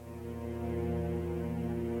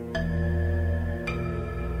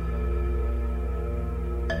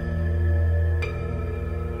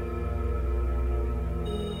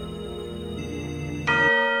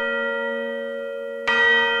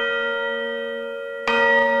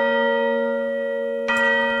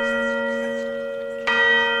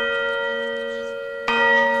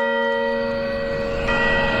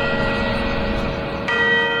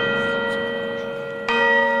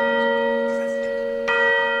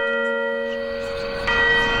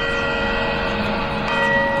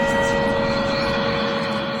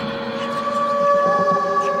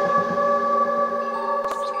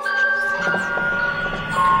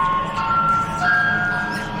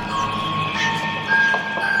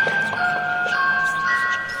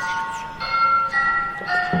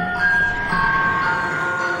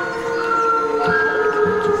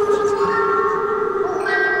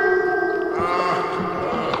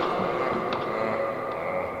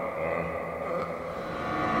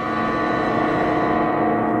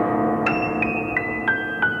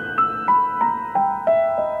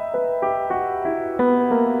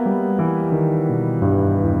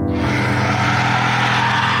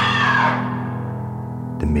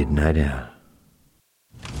Midnight Hour.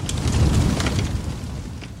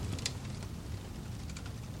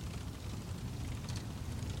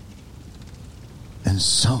 And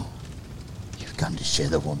so, you've come to share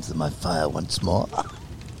the warmth of my fire once more.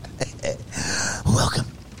 Welcome.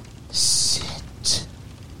 Sit.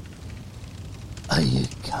 Are you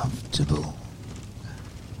comfortable?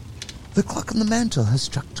 The clock on the mantle has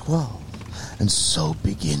struck 12, and so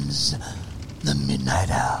begins the Midnight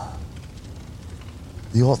Hour.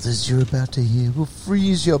 The authors you're about to hear will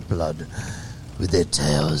freeze your blood with their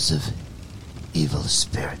tales of evil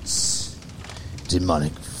spirits,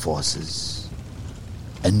 demonic forces,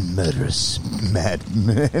 and murderous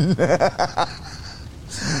madmen.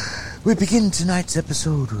 We begin tonight's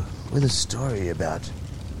episode with a story about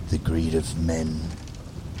the greed of men,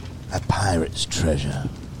 a pirate's treasure,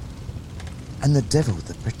 and the devil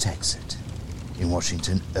that protects it. In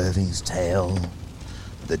Washington Irving's tale,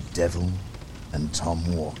 The Devil and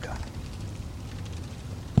Tom Walker.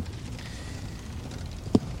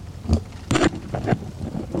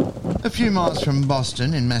 A few miles from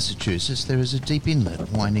Boston, in Massachusetts, there is a deep inlet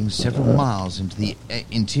winding several miles into the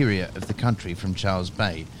interior of the country from Charles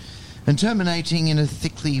Bay, and terminating in a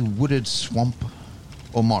thickly wooded swamp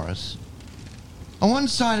or morass. On one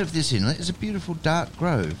side of this inlet is a beautiful dark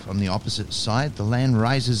grove. On the opposite side, the land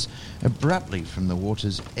rises abruptly from the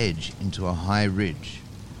water's edge into a high ridge,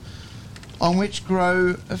 on which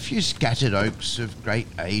grow a few scattered oaks of great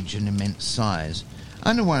age and immense size.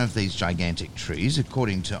 Under one of these gigantic trees,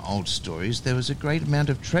 according to old stories, there was a great amount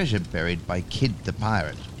of treasure buried by Kidd the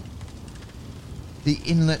pirate. The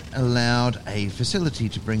inlet allowed a facility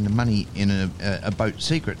to bring the money in a boat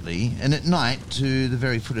secretly, and at night to the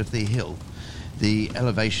very foot of the hill. The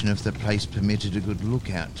elevation of the place permitted a good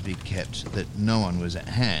lookout to be kept that no one was at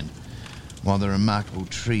hand, while the remarkable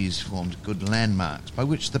trees formed good landmarks by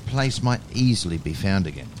which the place might easily be found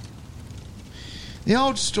again. The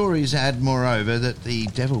old stories add, moreover, that the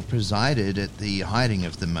devil presided at the hiding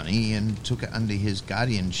of the money and took it under his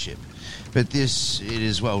guardianship. But this, it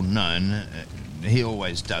is well known, he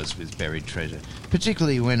always does with buried treasure,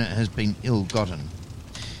 particularly when it has been ill-gotten.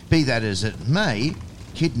 Be that as it may,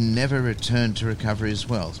 Kidd never returned to recover his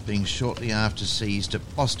wealth, being shortly after seized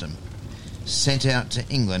at Boston, sent out to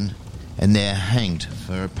England, and there hanged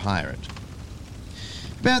for a pirate.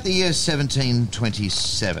 About the year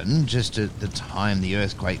 1727, just at the time the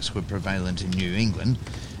earthquakes were prevalent in New England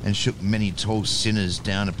and shook many tall sinners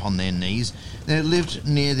down upon their knees, there lived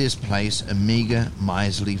near this place a meagre,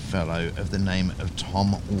 miserly fellow of the name of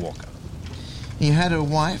Tom Walker. He had a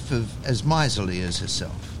wife as miserly as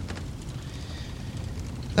herself.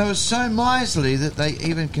 They were so miserly that they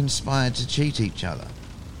even conspired to cheat each other.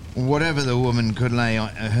 Whatever the woman could lay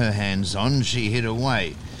her hands on, she hid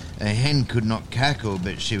away. A hen could not cackle,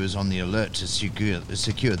 but she was on the alert to secure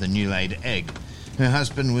the new-laid egg. Her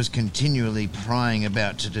husband was continually prying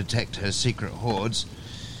about to detect her secret hoards,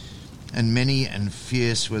 and many and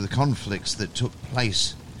fierce were the conflicts that took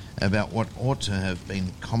place about what ought to have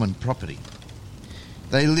been common property.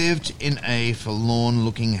 They lived in a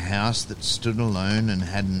forlorn-looking house that stood alone and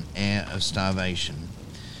had an air of starvation.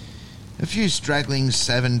 A few straggling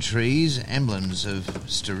savin trees, emblems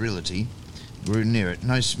of sterility, grew near it.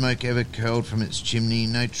 No smoke ever curled from its chimney,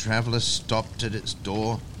 no traveller stopped at its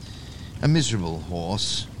door. A miserable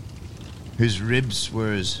horse, whose ribs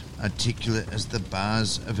were as articulate as the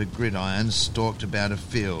bars of a gridiron, stalked about a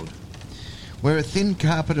field, where a thin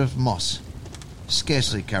carpet of moss,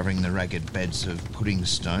 scarcely covering the ragged beds of pudding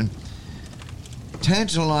stone,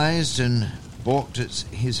 Tantalised and balked at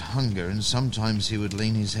his hunger, and sometimes he would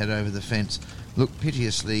lean his head over the fence, look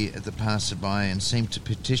piteously at the passer-by, and seem to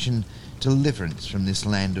petition deliverance from this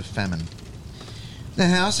land of famine. The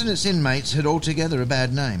house and its inmates had altogether a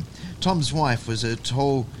bad name. Tom's wife was a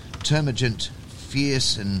tall, termagant,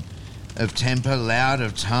 fierce and of temper, loud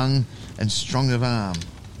of tongue, and strong of arm.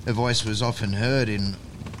 Her voice was often heard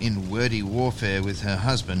in wordy warfare with her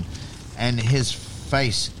husband, and his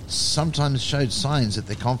face sometimes showed signs that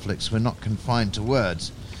the conflicts were not confined to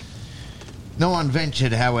words. No one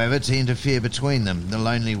ventured, however, to interfere between them. The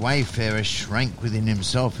lonely wayfarer shrank within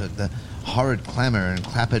himself at the horrid clamour and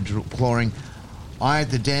clapper-clawing,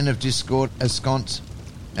 eyed the den of discord askance,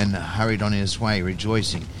 and hurried on his way,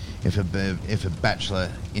 rejoicing, if a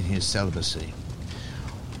bachelor, in his celibacy.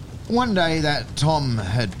 One day that Tom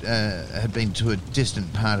had been to a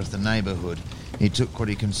distant part of the neighbourhood, he took what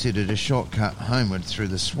he considered a shortcut homeward through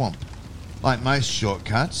the swamp. Like most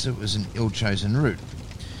shortcuts, it was an ill-chosen route.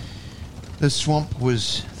 The swamp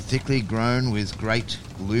was thickly grown with great,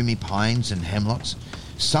 gloomy pines and hemlocks,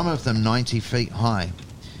 some of them 90 feet high,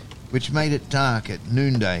 which made it dark at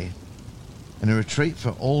noonday and a retreat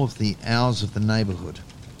for all of the owls of the neighbourhood.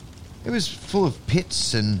 It was full of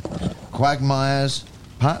pits and quagmires,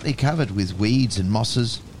 partly covered with weeds and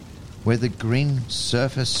mosses, where the green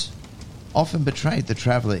surface often betrayed the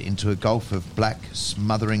traveller into a gulf of black,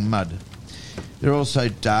 smothering mud. There are also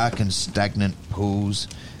dark and stagnant pools,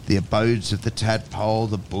 the abodes of the tadpole,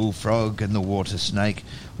 the bullfrog and the water snake,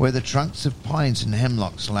 where the trunks of pines and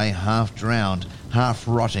hemlocks lay half drowned, half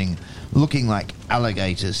rotting, looking like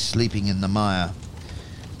alligators sleeping in the mire.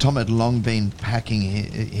 Tom had long been packing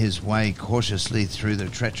his way cautiously through the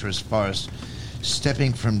treacherous forest,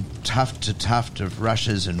 stepping from tuft to tuft of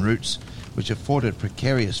rushes and roots, which afforded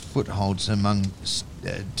precarious footholds among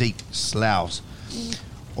deep sloughs,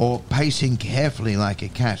 or pacing carefully like a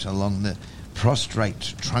cat along the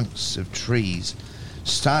prostrate trunks of trees,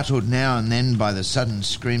 startled now and then by the sudden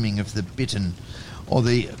screaming of the bittern or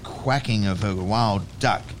the quacking of a wild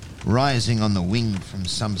duck rising on the wing from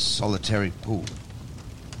some solitary pool.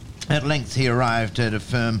 At length he arrived at a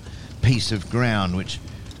firm piece of ground which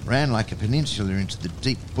ran like a peninsula into the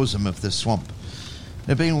deep bosom of the swamp. It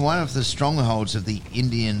had been one of the strongholds of the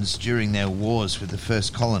Indians during their wars with the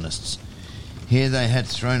first colonists. Here they had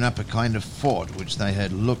thrown up a kind of fort which they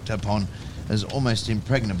had looked upon as almost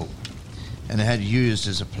impregnable, and had used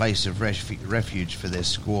as a place of refuge for their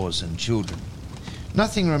squaws and children.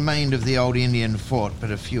 Nothing remained of the old Indian fort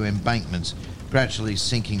but a few embankments, gradually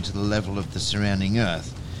sinking to the level of the surrounding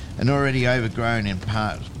earth, and already overgrown in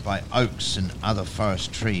part by oaks and other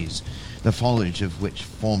forest trees, the foliage of which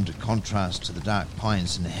formed a contrast to the dark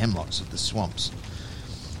pines and hemlocks of the swamps.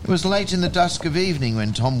 It was late in the dusk of evening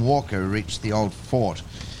when Tom Walker reached the old fort,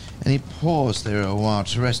 and he paused there a while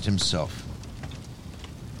to rest himself.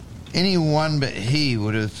 Anyone but he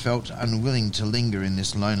would have felt unwilling to linger in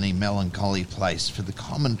this lonely, melancholy place, for the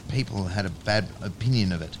common people had a bad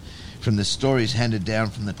opinion of it, from the stories handed down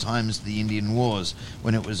from the times of the Indian Wars,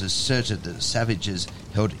 when it was asserted that the savages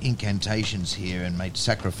held incantations here and made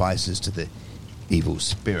sacrifices to the evil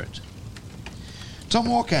spirit. Tom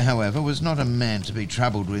Walker, however, was not a man to be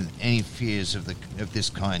troubled with any fears of this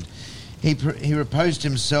kind. He reposed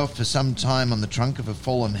himself for some time on the trunk of a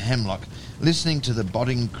fallen hemlock, listening to the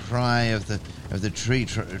bodding cry of the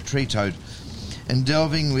tree toad, and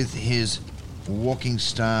delving with his walking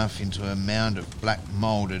staff into a mound of black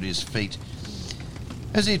mould at his feet.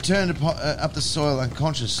 As he turned up the soil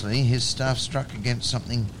unconsciously, his staff struck against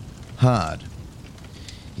something hard.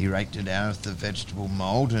 He raked it out of the vegetable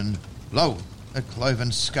mould, and lo! A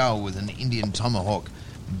cloven skull with an Indian tomahawk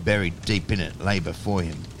buried deep in it lay before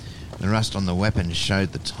him. The rust on the weapon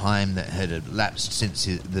showed the time that had elapsed since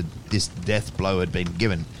this death blow had been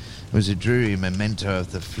given. It was a dreary memento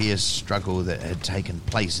of the fierce struggle that had taken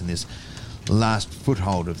place in this last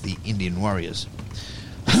foothold of the Indian warriors.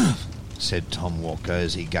 Said Tom Walker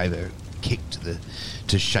as he gave a kick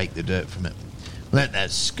to shake the dirt from it. "Let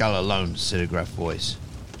that skull alone," said a gruff voice.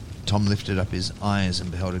 Tom lifted up his eyes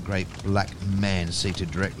and beheld a great black man seated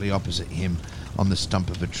directly opposite him on the stump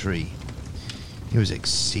of a tree. He was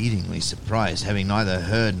exceedingly surprised, having neither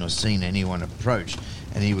heard nor seen anyone approach,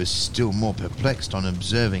 and he was still more perplexed on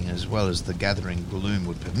observing, as well as the gathering gloom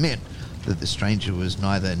would permit, that the stranger was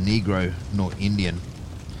neither Negro nor Indian.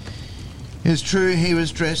 It is true he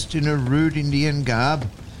was dressed in a rude Indian garb,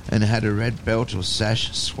 and had a red belt or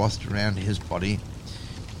sash swathed around his body,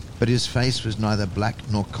 but his face was neither black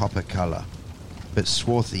nor copper colour, but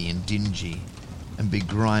swarthy and dingy, and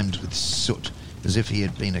begrimed with soot, as if he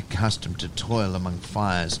had been accustomed to toil among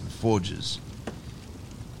fires and forges.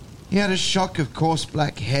 He had a shock of coarse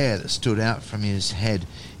black hair that stood out from his head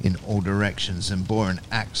in all directions and bore an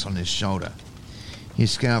axe on his shoulder. He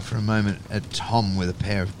scowled for a moment at Tom with a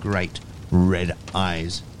pair of great red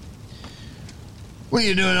eyes. "What are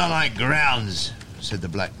you doing on my grounds?" said the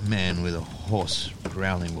black man with a hoarse,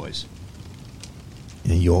 growling voice.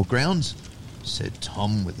 "Your grounds?" said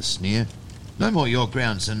Tom with a sneer. "No more your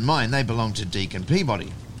grounds than mine. They belong to Deacon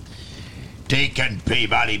Peabody." "Deacon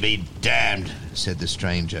Peabody be damned," said the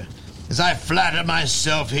stranger. "As I flatter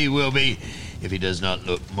myself he will be, if he does not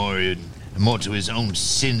look more to his own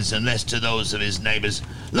sins and less to those of his neighbours.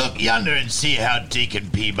 Look yonder and see how Deacon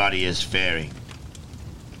Peabody is faring."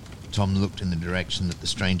 Tom looked in the direction that the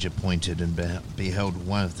stranger pointed and beheld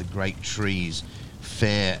one of the great trees,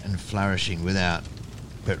 fair and flourishing without,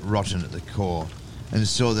 but rotten at the core, and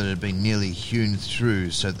saw that it had been nearly hewn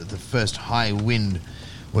through so that the first high wind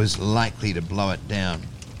was likely to blow it down.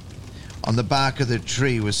 On the bark of the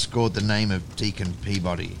tree was scored the name of Deacon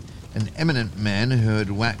Peabody, an eminent man who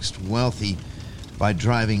had waxed wealthy by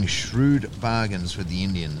driving shrewd bargains with the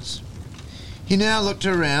Indians. He now looked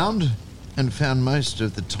around and found most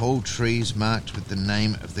of the tall trees marked with the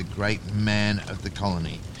name of the great man of the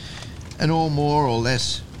colony, and all more or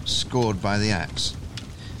less scored by the axe.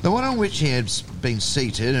 The one on which he had been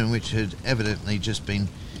seated, and which had evidently just been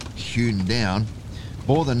hewn down,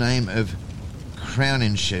 bore the name of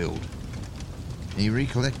Crowninshield. He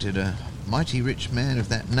recollected a mighty rich man of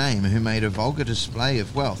that name who made a vulgar display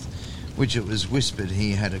of wealth, which it was whispered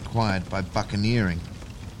he had acquired by buccaneering.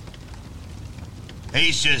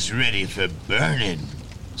 "He's just ready for burning,"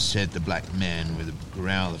 said the black man with a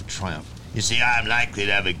growl of triumph. "You see, I'm likely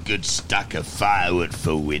to have a good stock of firewood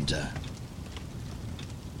for winter."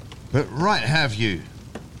 "But right have you,"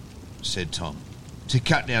 said Tom, "to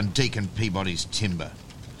cut down Deacon Peabody's timber."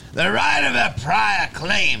 "The right of a prior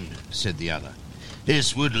claimed," said the other.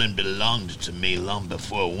 "This woodland belonged to me long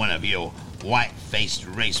before one of your white-faced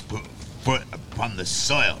race put foot upon the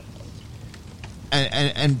soil."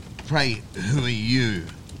 And pray, who are you,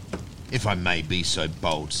 if I may be so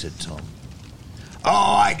bold?" said Tom.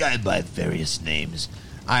 "Oh, I go by various names.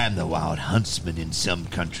 I am the wild huntsman in some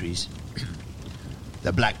countries,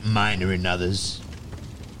 the black miner in others.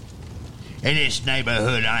 In this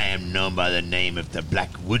neighbourhood I am known by the name of the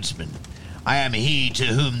Black Woodsman. I am he to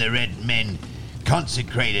whom the red men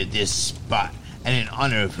consecrated this spot, and in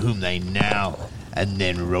honour of whom they now and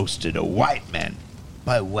then roasted a white man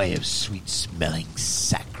by way of sweet-smelling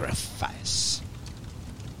sacrifice.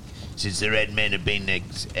 Since the red men have been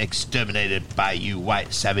exterminated by you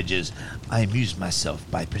white savages, I amuse myself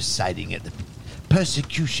by presiding at the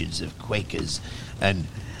persecutions of Quakers and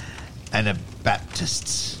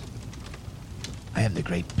Anabaptists. I am the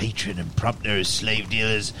great patron and prompter of slave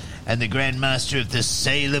dealers and the Grand Master of the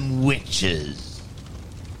Salem Witches.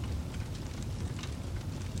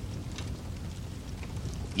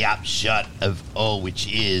 The upshot of all which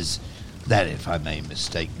is that, if I may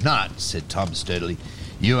mistake not," said Tom sturdily,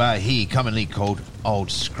 "you are he commonly called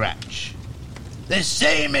Old Scratch." "The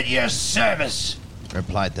same at your service,"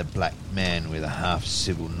 replied the black man with a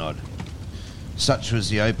half-civil nod. Such was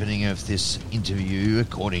the opening of this interview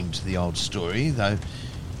according to the old story, though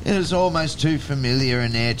it is almost too familiar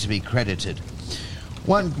an air to be credited.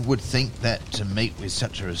 One would think that to meet with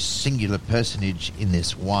such a singular personage in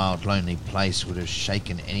this wild, lonely place would have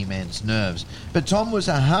shaken any man's nerves. But Tom was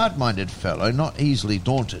a hard-minded fellow, not easily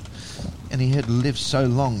daunted, and he had lived so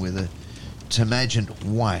long with a termagant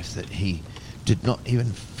wife that he did not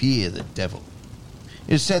even fear the devil.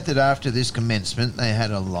 It is said that after this commencement they had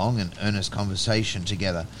a long and earnest conversation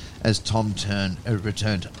together as Tom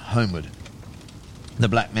returned homeward. The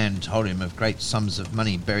black man told him of great sums of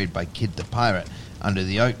money buried by Kid the Pirate under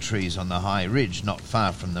the oak trees on the high ridge not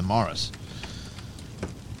far from the Morris.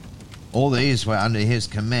 All these were under his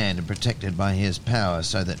command and protected by his power,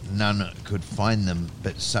 so that none could find them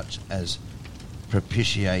but such as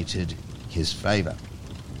propitiated his favour.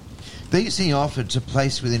 These he offered to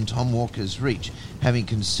place within Tom Walker's reach, having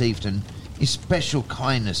conceived an especial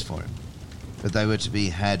kindness for him, but they were to be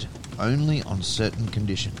had only on certain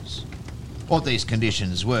conditions. What these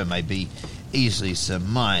conditions were may be easily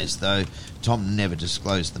surmised, though Tom never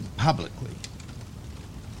disclosed them publicly.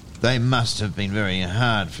 They must have been very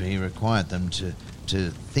hard, for he required them to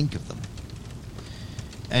think of them,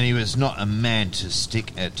 and he was not a man to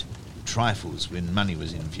stick at trifles when money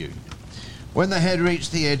was in view. When they had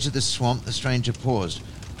reached the edge of the swamp, the stranger paused.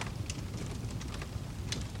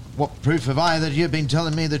 "What proof have I that you have been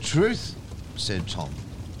telling me the truth?" said Tom.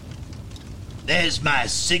 "There's my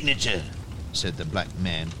signature," said the black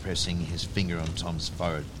man, pressing his finger on Tom's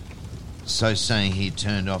forehead. So saying, he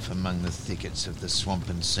turned off among the thickets of the swamp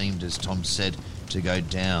and seemed, as Tom said, to go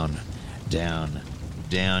down, down,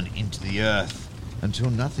 down into the earth until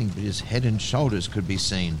nothing but his head and shoulders could be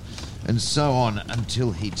seen, and so on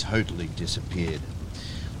until he totally disappeared.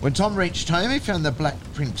 When Tom reached home, he found the black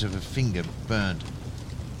print of a finger burned,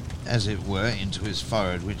 as it were, into his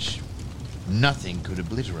forehead, which nothing could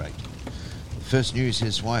obliterate. The first news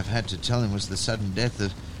his wife had to tell him was the sudden death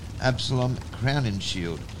of Absalom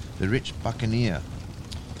Crowninshield, the rich buccaneer.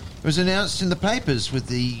 It was announced in the papers with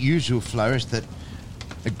the usual flourish that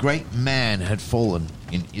a great man had fallen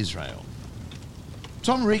in Israel.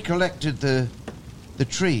 Tom recollected the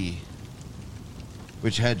tree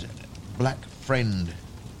which his black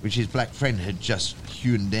friend had just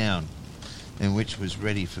hewn down and which was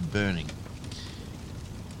ready for burning.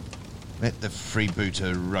 "Let the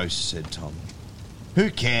freebooter roast," said Tom. "Who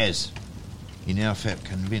cares?" He now felt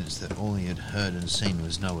convinced that all he had heard and seen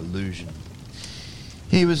was no illusion.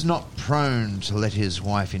 He was not prone to let his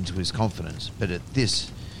wife into his confidence, but at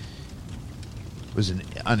this was an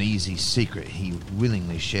uneasy secret. He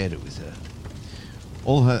willingly shared it with her.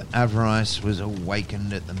 All her avarice was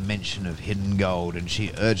awakened at the mention of hidden gold, and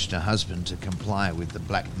she urged her husband to comply with the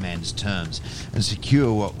black man's terms and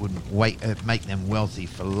secure what would make them wealthy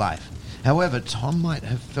for life. However, Tom might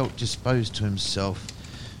have felt disposed to himself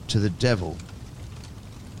to the devil.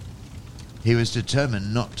 He was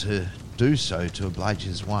determined not to do so to oblige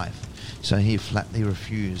his wife, so he flatly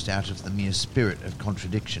refused out of the mere spirit of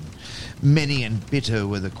contradiction. Many and bitter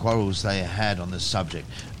were the quarrels they had on the subject,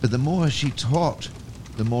 but the more she talked,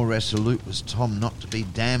 the more resolute was Tom not to be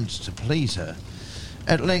damned to please her.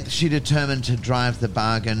 At length she determined to drive the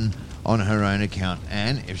bargain on her own account,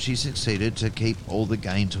 and, if she succeeded, to keep all the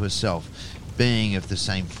gain to herself. Being of the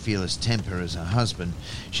same fearless temper as her husband,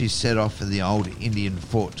 she set off for the old Indian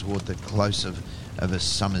fort toward the close of a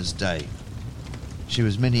summer's day. She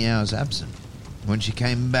was many hours absent. When she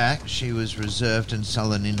came back, she was reserved and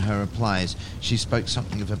sullen in her replies. She spoke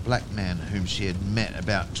something of a black man whom she had met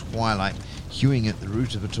about twilight, hewing at the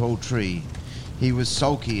root of a tall tree. He was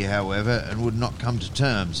sulky, however, and would not come to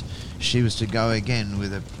terms. She was to go again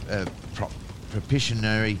with a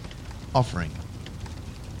propitiatory offering.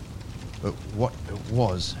 But what it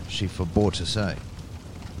was, she forbore to say.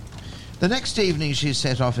 The next evening she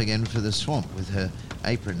set off again for the swamp with her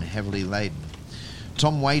apron heavily laden.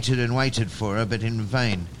 Tom waited and waited for her, but in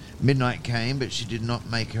vain. Midnight came, but she did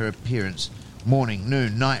not make her appearance. Morning,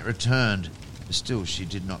 noon, night returned, but still she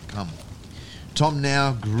did not come. Tom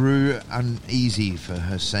now grew uneasy for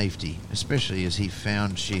her safety, especially as he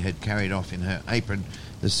found she had carried off in her apron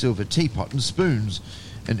the silver teapot and spoons,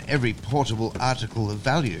 and every portable article of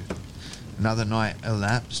value. Another night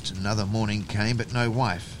elapsed, another morning came, but no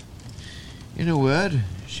wife. In a word,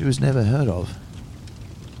 she was never heard of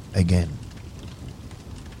again.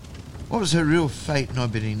 What was her real fate,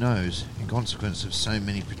 nobody knows. In consequence of so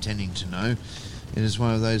many pretending to know, it is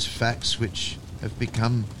one of those facts which have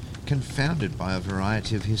become confounded by a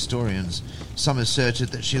variety of historians. Some asserted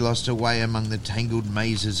that she lost her way among the tangled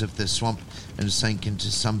mazes of the swamp and sank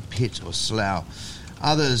into some pit or slough.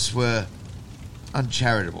 Others were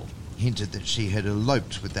uncharitable, hinted that she had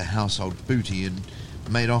eloped with the household booty and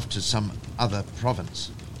made off to some other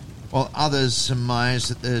province, while others surmised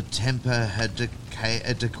that the temper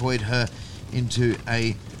had decoyed her into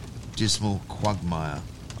a dismal quagmire,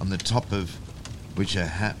 on the top of which her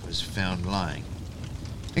hat was found lying.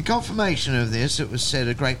 In confirmation of this, it was said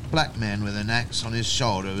a great black man with an axe on his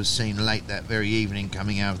shoulder was seen late that very evening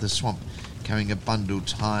coming out of the swamp, carrying a bundle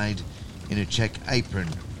tied in a check apron,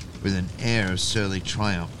 with an air of surly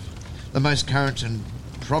triumph. The most current and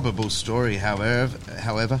probable story,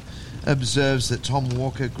 however, observes that Tom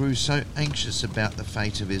Walker grew so anxious about the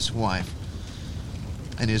fate of his wife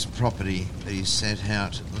and his property that he set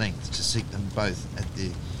out at length to seek them both at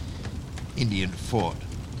the Indian fort.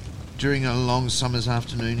 During a long summer's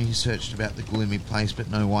afternoon he searched about the gloomy place, but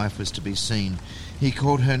no wife was to be seen. He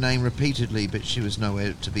called her name repeatedly, but she was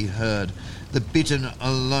nowhere to be heard. The bittern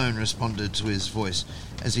alone responded to his voice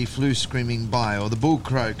as he flew screaming by, or the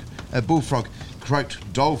bullfrog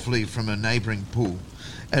croaked dolefully from a neighbouring pool.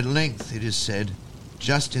 At length, it is said,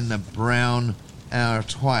 just in the brown hour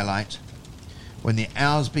twilight, when the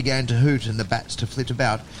owls began to hoot and the bats to flit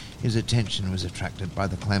about, his attention was attracted by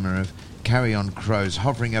the clamour of carrion crows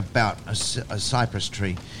hovering about a cypress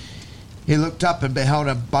tree. He looked up and beheld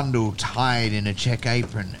a bundle tied in a check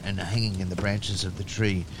apron and hanging in the branches of the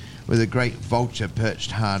tree, with a great vulture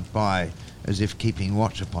perched hard by, as if keeping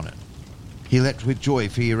watch upon it. He leapt with joy,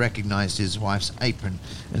 for he recognised his wife's apron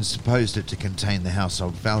and supposed it to contain the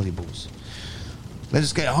household valuables. "Let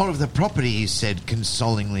us get hold of the property," he said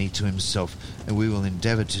consolingly to himself, "and we will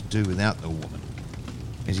endeavour to do without the woman."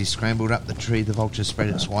 As he scrambled up the tree, the vulture spread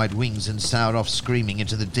its wide wings and sailed off screaming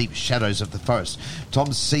into the deep shadows of the forest.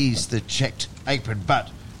 Tom seized the checked apron,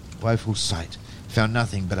 but, woeful sight, found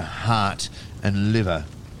nothing but a heart and liver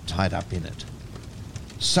tied up in it.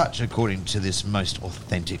 Such, according to this most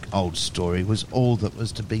authentic old story, was all that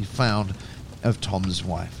was to be found of Tom's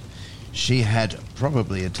wife. She had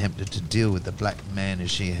probably attempted to deal with the black man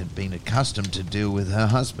as she had been accustomed to deal with her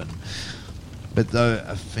husband. But though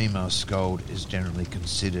a female scold is generally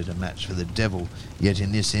considered a match for the devil, yet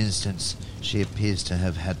in this instance she appears to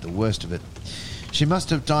have had the worst of it. She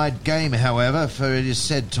must have died game, however, for it is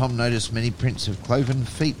said Tom noticed many prints of cloven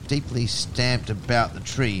feet deeply stamped about the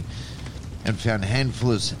tree, and found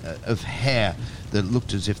handfuls of hair that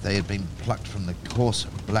looked as if they had been plucked from the coarse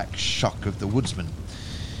black shock of the woodsman.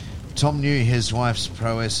 Tom knew his wife's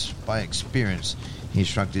prowess by experience. He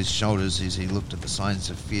shrugged his shoulders as he looked at the signs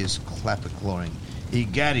of fierce clapper clawing.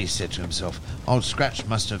 "Egad," he said to himself, "old Scratch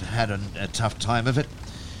must have had a tough time of it."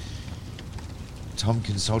 Tom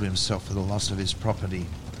consoled himself for the loss of his property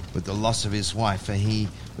with the loss of his wife, for he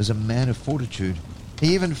was a man of fortitude.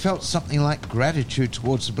 He even felt something like gratitude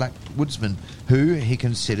towards the black woodsman, who, he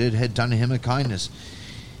considered, had done him a kindness.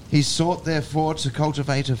 He sought, therefore, to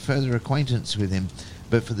cultivate a further acquaintance with him,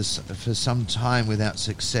 but for some time without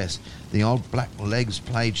success. The old black legs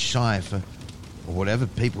played shy, for whatever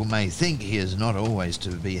people may think, he is not always to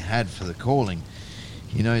be had for the calling.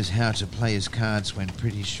 He knows how to play his cards when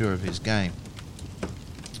pretty sure of his game.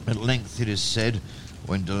 At length, it is said,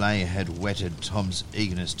 when delay had whetted Tom's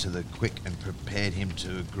eagerness to the quick and prepared him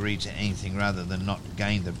to agree to anything rather than not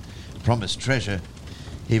gain the promised treasure,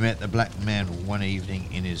 he met the black man one evening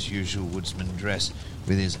in his usual woodsman dress,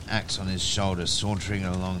 with his axe on his shoulder, sauntering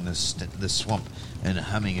along the swamp and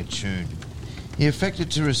humming a tune. He affected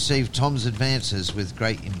to receive Tom's advances with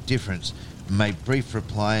great indifference, made brief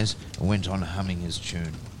replies, and went on humming his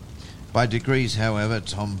tune. By degrees, however,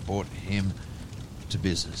 Tom brought him to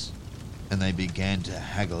business, and they began to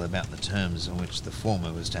haggle about the terms on which the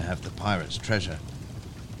former was to have the pirate's treasure.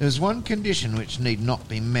 There was one condition which need not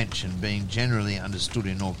be mentioned, being generally understood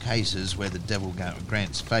in all cases where the devil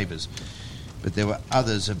grants favours, but there were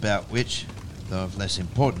others about which, though of less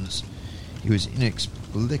importance, he was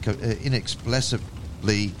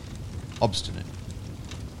inexplicably obstinate.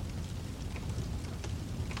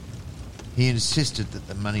 He insisted that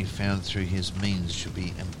the money found through his means should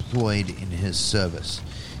be employed in his service.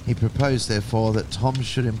 He proposed, therefore, that Tom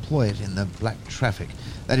should employ it in the black traffic,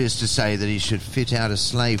 that is to say, that he should fit out a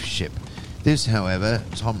slave ship. This, however,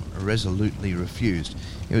 Tom resolutely refused.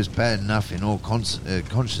 It was bad enough in all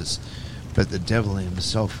conscience, but the devil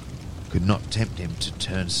himself could not tempt him to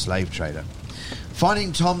turn slave trader.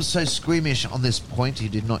 Finding Tom so squeamish on this point, he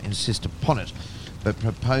did not insist upon it, but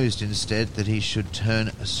proposed instead that he should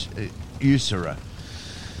turn a usurer.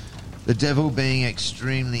 The devil, being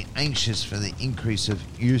extremely anxious for the increase of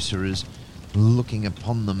usurers, looking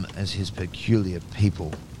upon them as his peculiar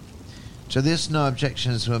people. To this no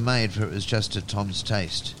objections were made, for it was just to Tom's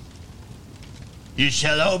taste. "You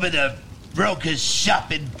shall open a broker's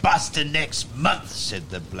shop in Boston next month," said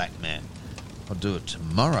the black man. "I'll do it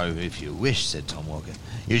tomorrow if you wish," said Tom Walker.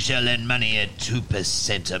 "You shall lend money at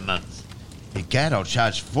 2% a month." "Egad, I'll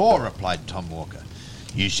charge 4%, replied Tom Walker.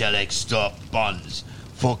 "You shall extort bonds,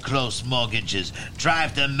 foreclose mortgages,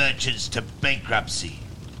 drive the merchants to bankruptcy."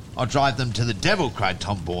 "I'll drive them to the devil," cried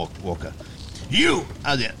Tom Walker. "You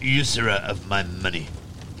are the usurer of my money,"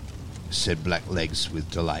 said Blacklegs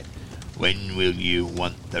with delight. "When will you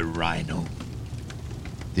want the rhino?"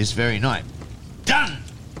 "This very night." "Done,"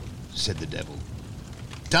 said the devil.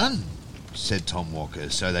 "Done," said Tom Walker,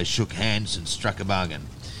 so they shook hands and struck a bargain.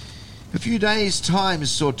 A few days' time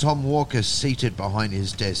saw Tom Walker seated behind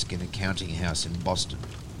his desk in a counting house in Boston.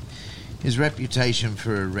 His reputation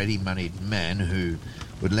for a ready-moneyed man who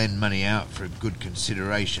would lend money out for a good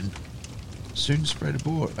consideration soon spread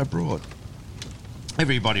abroad.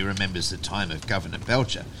 Everybody remembers the time of Governor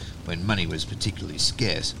Belcher, when money was particularly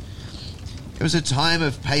scarce. It was a time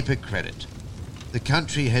of paper credit. The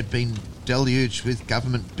country had been deluged with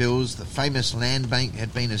government bills, the famous land bank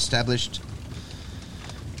had been established,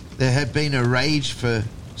 there had been a rage for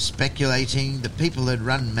speculating, the people had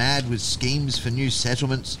run mad with schemes for new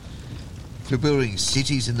settlements, for building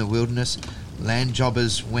cities in the wilderness. Land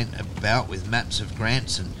jobbers went about with maps of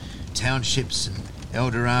grants and townships and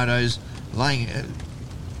Eldorados lying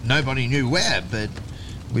nobody knew where, but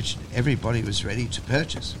which everybody was ready to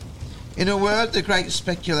purchase. In a word, the great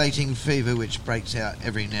speculating fever which breaks out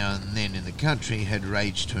every now and then in the country had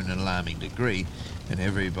raged to an alarming degree, and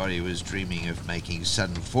everybody was dreaming of making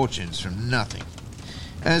sudden fortunes from nothing.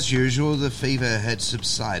 As usual, the fever had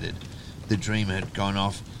subsided, the dream had gone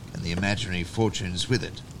off, and the imaginary fortunes with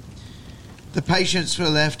it. The patients were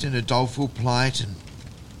left in a doleful plight, and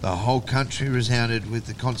the whole country resounded with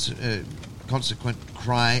the consequent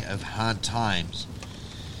cry of hard times.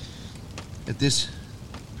 At this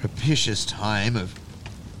propitious time of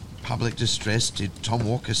public distress did Tom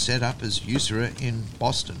Walker set up as usurer in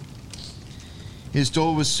Boston. His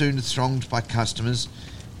door was soon thronged by customers,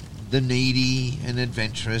 the needy and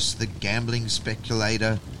adventurous, the gambling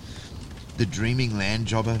speculator, the dreaming land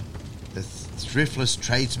jobber, the thriftless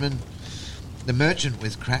tradesman, the merchant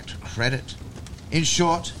with cracked credit. In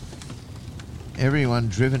short, everyone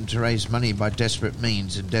driven to raise money by desperate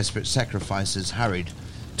means and desperate sacrifices hurried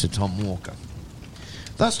to Tom Walker.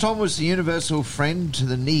 Thus Tom was the universal friend to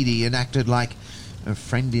the needy and acted like a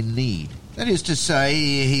friend in need. That is to say,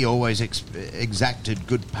 he always exacted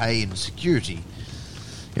good pay and security.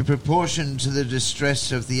 In proportion to the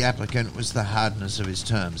distress of the applicant was the hardness of his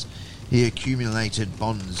terms. He accumulated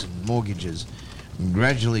bonds and mortgages, and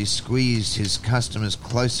gradually squeezed his customers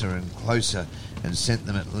closer and closer, and sent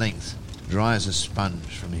them at length, dry as a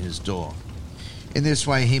sponge, from his door. In this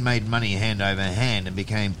way he made money hand over hand, and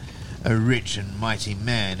became a rich and mighty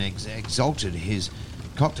man, exalted his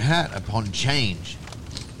cocked hat upon change.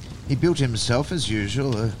 He built himself, as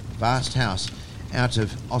usual, a vast house out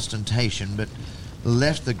of ostentation, but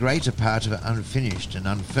left the greater part of it unfinished and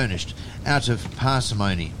unfurnished, out of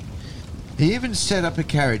parsimony. He even set up a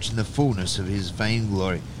carriage in the fullness of his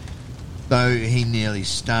vainglory, though he nearly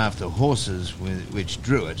starved the horses which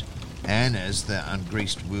drew it, and as the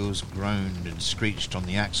ungreased wheels groaned and screeched on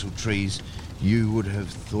the axle trees, you would have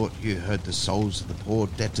thought you heard the souls of the poor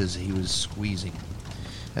debtors he was squeezing.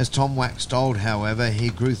 As Tom waxed old, however, he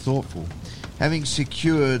grew thoughtful. Having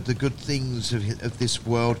secured the good things of this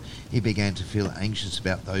world, he began to feel anxious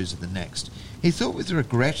about those of the next. He thought with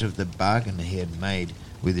regret of the bargain he had made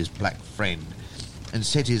with his black friend, and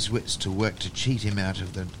set his wits to work to cheat him out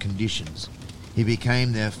of the conditions. He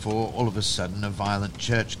became, therefore, all of a sudden a violent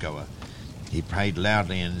churchgoer. He prayed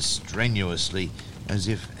loudly and strenuously, as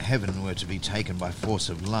if heaven were to be taken by force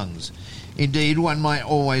of lungs. Indeed, one might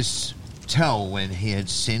always tell when he had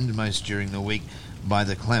sinned, most during the week, by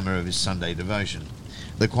the clamour of his Sunday devotion.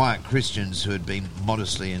 The quiet Christians who had been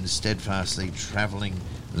modestly and steadfastly travelling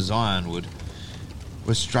Zionward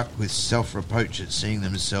were struck with self-reproach at seeing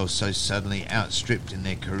themselves so suddenly outstripped in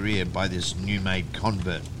their career by this new-made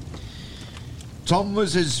convert. Tom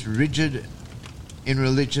was as rigid in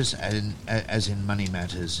religious as in money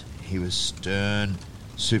matters. He was stern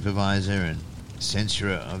supervisor and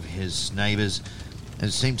censurer of his neighbours,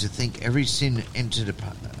 and seemed to think every sin entered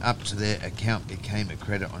up to their account became a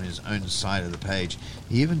credit on his own side of the page.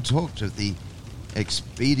 He even talked of the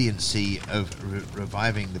expediency of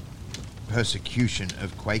reviving the persecution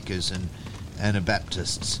of Quakers and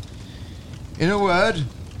Anabaptists. In a word,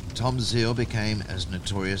 Tom's zeal became as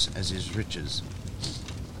notorious as his riches.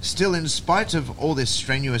 Still, in spite of all this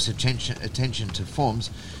strenuous attention to forms,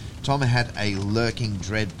 Tom had a lurking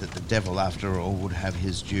dread that the devil, after all, would have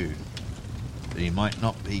his due. That he might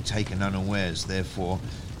not be taken unawares, therefore,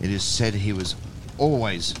 it is said he was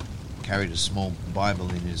always carried a small Bible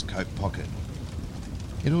in his coat pocket.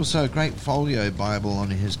 He had also a great folio Bible on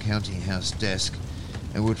his counting house desk,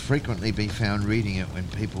 and would frequently be found reading it when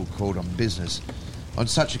people called on business. On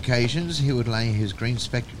such occasions he would lay his green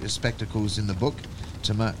spectacles in the book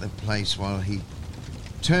to mark the place while he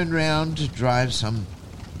turned round to drive some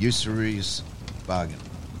usurious bargain.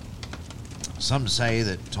 Some say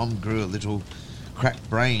that Tom grew a little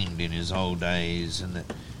crack-brained in his old days, and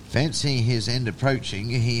that, fancying his end approaching,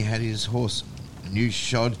 he had his horse new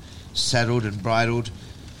shod, saddled and bridled,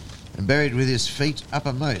 and buried with his feet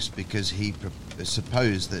uppermost, because he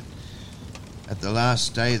supposed that at the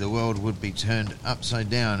last day the world would be turned upside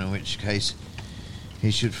down, in which case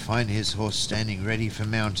he should find his horse standing ready for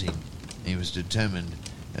mounting. He was determined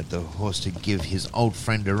that the horse to give his old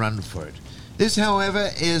friend a run for it. This,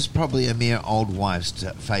 however, is probably a mere old wife's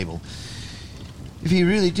fable. If he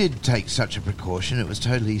really did take such a precaution, it was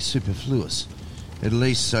totally superfluous. At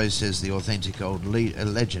least so says the authentic old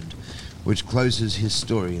legend, which closes his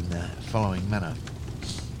story in the following manner.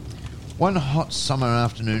 One hot summer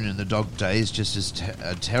afternoon in the dog days, just as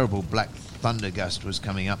a terrible black thunder gust was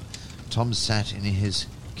coming up, Tom sat in his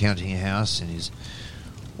counting house in his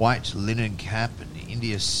white linen cap and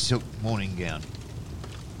India silk morning gown.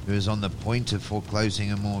 He was on the point of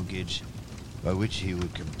foreclosing a mortgage by which he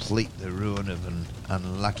would complete the ruin of an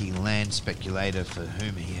unlucky land speculator for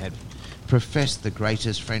whom he had professed the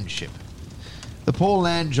greatest friendship. The poor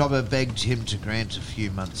land jobber begged him to grant a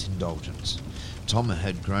few months' indulgence. Tom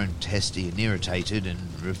had grown testy and irritated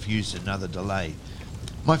and refused another delay.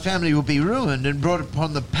 "My family will be ruined and brought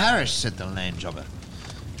upon the parish," said the land jobber.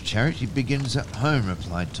 "Charity begins at home,"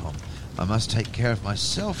 replied Tom. "I must take care of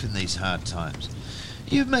myself in these hard times."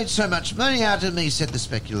 "You've made so much money out of me," said the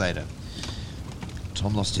speculator.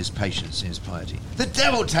 Tom lost his patience and his piety. "The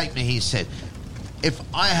devil take me," he said, "if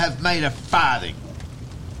I have made a farthing."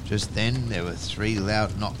 Just then there were 3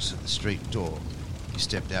 loud knocks at the street door. He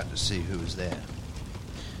stepped out to see who was there.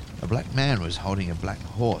 A black man was holding a black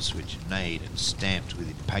horse which neighed and stamped with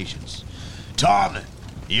impatience. "Tom,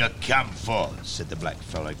 you come for?" said the black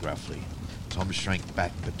fellow gruffly. Tom shrank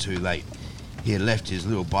back, but too late. He had left his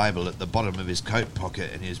little Bible at the bottom of his coat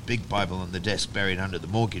pocket and his big Bible on the desk buried under the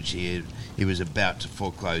mortgage he was about to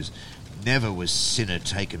foreclose. Never was sinner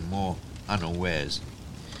taken more unawares.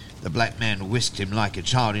 The black man whisked him like a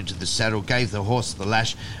child into the saddle, gave the horse the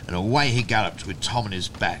lash, and away he galloped with Tom on his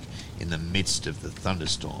back in the midst of the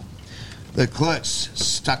thunderstorm. The clerks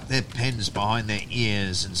stuck their pens behind their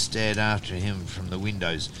ears and stared after him from the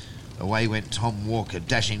windows. Away went Tom Walker,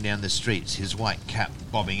 dashing down the streets, his white cap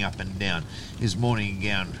bobbing up and down, his morning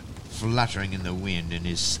gown fluttering in the wind, and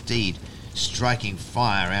his steed striking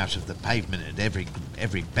fire out of the pavement at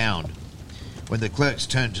every bound. When the clerks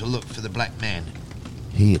turned to look for the black man,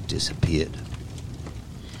 he had disappeared.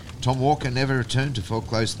 Tom Walker never returned to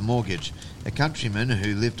foreclose the mortgage. A countryman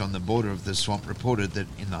who lived on the border of the swamp reported that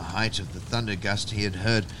in the height of the thunder gust he had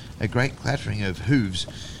heard a great clattering of hooves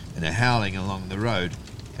and a howling along the road,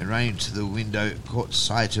 and running to the window caught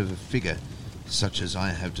sight of a figure, such as I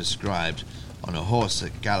have described, on a horse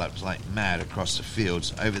that galloped like mad across the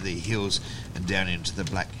fields, over the hills and down into the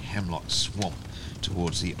black hemlock swamp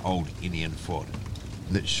towards the old Indian fort.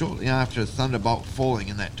 That shortly after a thunderbolt falling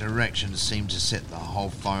in that direction seemed to set the whole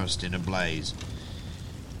forest in a blaze.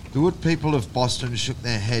 The wood people of Boston shook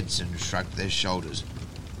their heads and shrugged their shoulders.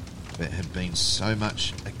 They had been so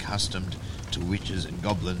much accustomed to witches and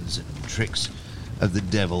goblins and tricks of the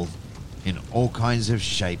devil in all kinds of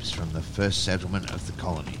shapes from the first settlement of the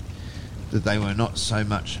colony, that they were not so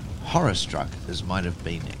much horror-struck as might have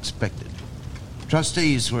been expected.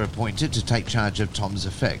 Trustees were appointed to take charge of Tom's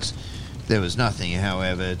effects. There was nothing,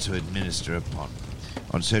 however, to administer upon.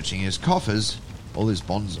 On searching his coffers, all his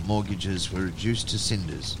bonds and mortgages were reduced to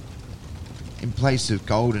cinders. In place of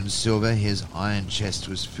gold and silver, his iron chest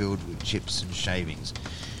was filled with chips and shavings.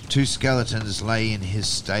 2 skeletons lay in his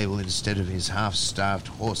stable instead of his half-starved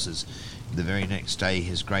horses. The very next day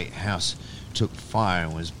his great house took fire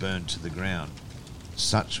and was burned to the ground.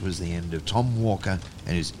 Such was the end of Tom Walker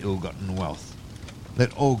and his ill-gotten wealth.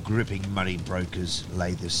 Let all gripping muddy brokers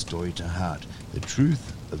lay this story to heart. The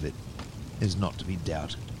truth of it is not to be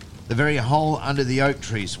doubted. The very hole under the oak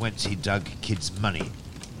trees whence he dug Kid's money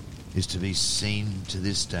is to be seen to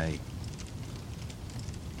this day.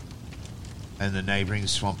 And the neighbouring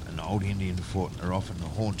swamp and old Indian fort are often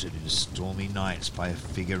haunted in stormy nights by a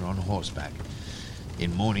figure on horseback,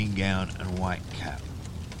 in morning gown and white cap,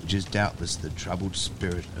 which is doubtless the troubled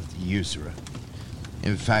spirit of the usurer.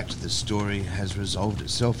 In fact, the story has resolved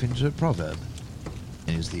itself into a proverb,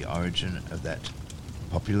 and is the origin of that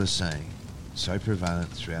popular saying, so prevalent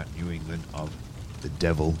throughout New England, of the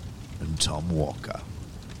devil and Tom Walker.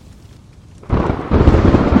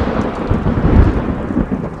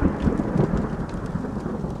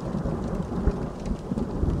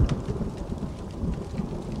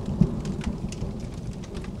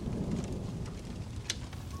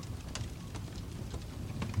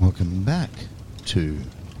 Welcome back to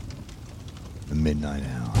the Midnight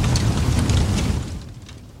Hour.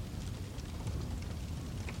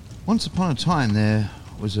 Once upon a time there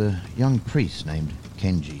was a young priest named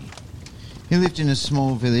Kenji. He lived in a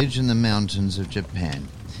small village in the mountains of Japan.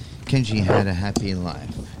 Kenji had a happy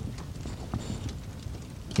life.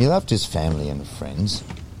 He loved his family and friends,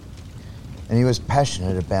 and he was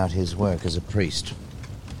passionate about his work as a priest.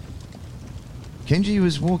 Kenji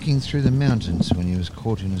was walking through the mountains when he was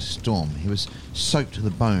caught in a storm. He was soaked to the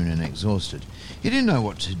bone and exhausted. He didn't know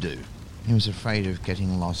what to do. He was afraid of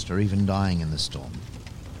getting lost or even dying in the storm.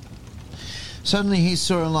 Suddenly he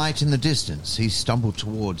saw a light in the distance. He stumbled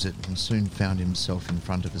towards it and soon found himself in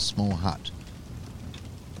front of a small hut.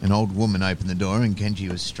 An old woman opened the door and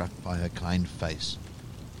Kenji was struck by her kind face.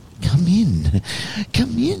 Come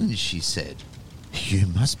in, she said. "You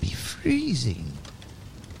must be freezing."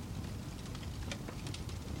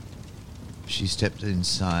 She stepped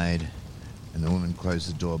inside, and the woman closed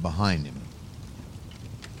the door behind him.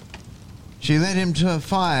 She led him to a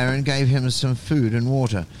fire and gave him some food and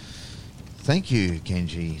water. "Thank you,"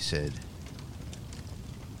 Kenji said.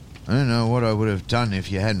 I don't know what I would have done if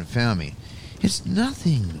you hadn't found me." "It's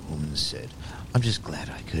nothing," the woman said. "I'm just glad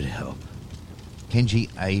I could help." Kenji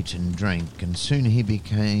ate and drank, and soon he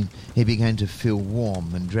began to feel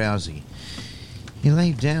warm and drowsy. He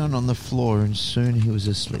lay down on the floor, and soon he was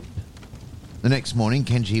asleep. The next morning,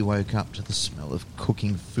 Kenji woke up to the smell of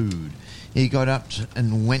cooking food. He got up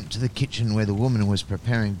and went to the kitchen where the woman was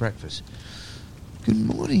preparing breakfast. "Good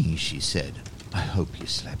morning," she said. "I hope you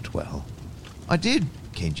slept well." "I did,"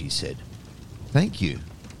 Kenji said. "Thank you."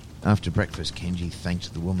 After breakfast, Kenji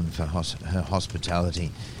thanked the woman for her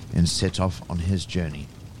hospitality and set off on his journey.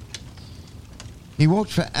 He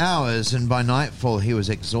walked for hours, and by nightfall he was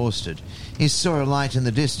exhausted. He saw a light in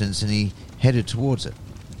the distance, and he headed towards it.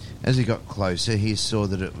 As he got closer, he saw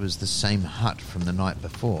that it was the same hut from the night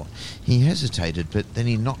before. He hesitated, but then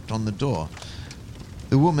he knocked on the door.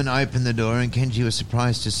 The woman opened the door, and Kenji was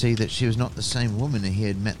surprised to see that she was not the same woman he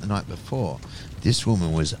had met the night before. This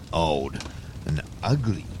woman was old and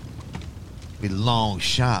ugly, with long,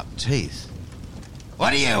 sharp teeth.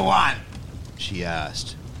 "What do you want?" she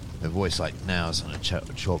asked, her voice like nails on a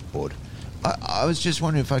chalkboard. I was just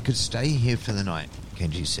wondering if I could stay here for the night,"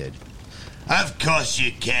 Kenji said. "Of course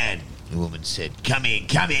you can," the woman said. Come in,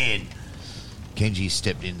 come in." Kenji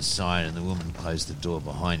stepped inside, and the woman closed the door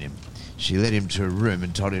behind him. She led him to a room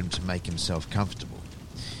and told him to make himself comfortable.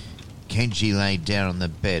 Kenji lay down on the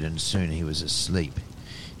bed, and soon he was asleep.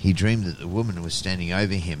 He dreamed that the woman was standing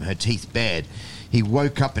over him, her teeth bared. He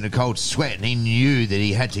woke up in a cold sweat, and he knew that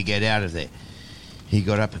he had to get out of there. He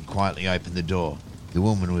got up and quietly opened the door. The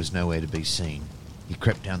woman was nowhere to be seen. He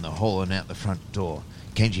crept down the hall and out the front door.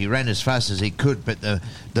 Kenji ran as fast as he could, but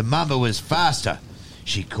the mamba was faster.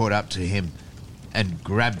 She caught up to him and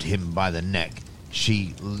grabbed him by the neck.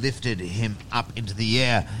 She lifted him up into the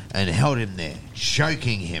air and held him there,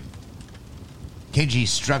 choking him. Kenji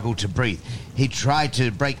struggled to breathe. He tried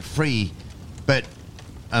to break free, but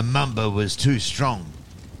a mamba was too strong.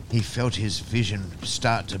 He felt his vision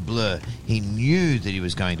start to blur. He knew that he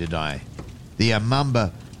was going to die. The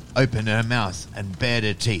mamba opened her mouth and bared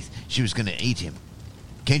her teeth. She was going to eat him.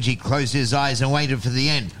 Kenji closed his eyes and waited for the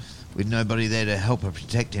end. With nobody there to help or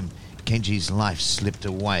protect him, Kenji's life slipped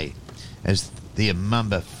away as the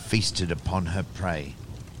mamba feasted upon her prey.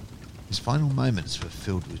 His final moments were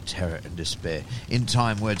filled with terror and despair. In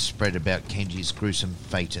time, word spread about Kenji's gruesome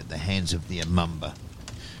fate at the hands of the mamba.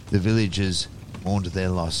 The villagers mourned their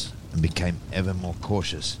loss and became ever more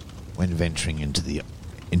cautious when venturing into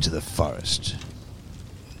the forest.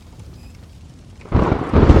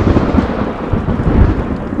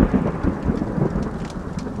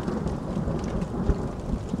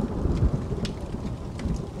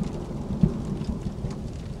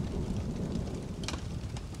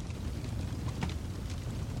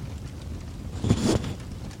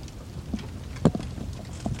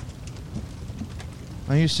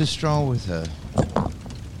 I used to stroll with her.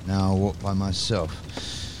 Now I walk by myself.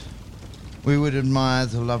 We would admire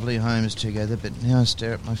the lovely homes together, but now I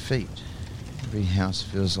stare at my feet. Every house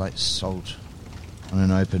feels like salt on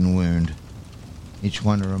an open wound, each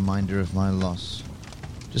one a reminder of my loss.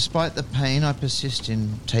 Despite the pain, I persist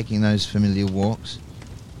in taking those familiar walks.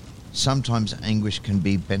 Sometimes anguish can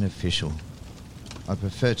be beneficial. I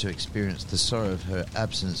prefer to experience the sorrow of her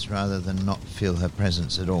absence rather than not feel her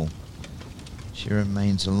presence at all. She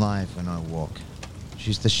remains alive when I walk.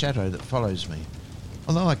 She's the shadow that follows me.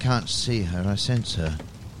 Although I can't see her, I sense her.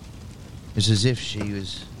 It's as if she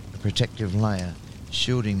was a protective layer,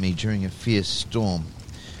 shielding me during a fierce storm.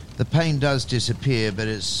 The pain does disappear, but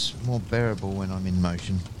it's more bearable when I'm in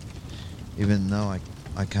motion. Even though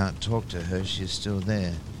I can't talk to her, she's still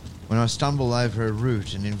there. When I stumble over a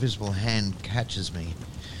root, an invisible hand catches me.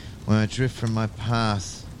 When I drift from my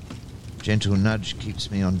path, a gentle nudge keeps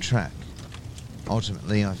me on track.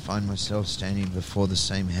 Ultimately, I find myself standing before the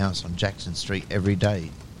same house on Jackson Street every day.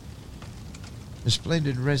 The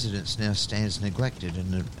splendid residence now stands neglected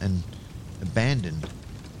and abandoned.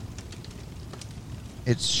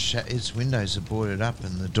 Its windows are boarded up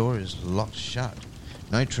and the door is locked shut.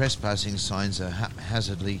 No trespassing signs are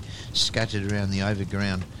haphazardly scattered around the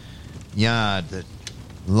overground yard that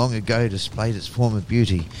long ago displayed its former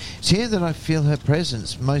beauty. It's here that I feel her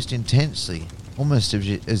presence most intensely, almost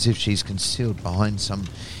as if she's concealed behind some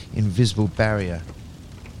invisible barrier.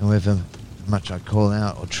 However much I call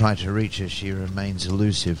out or try to reach her, she remains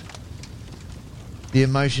elusive. The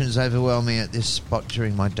emotions overwhelm me at this spot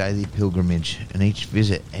during my daily pilgrimage, and each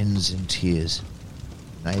visit ends in tears.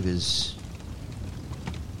 Neighbours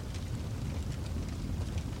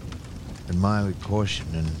admire with caution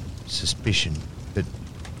and suspicion, but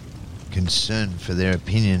concern for their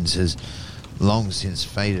opinions has long since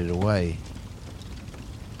faded away.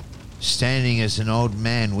 standing as an old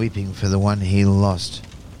man weeping for the one he lost.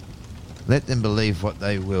 Let them believe what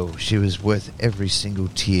they will. She was worth every single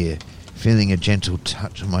tear. Feeling a gentle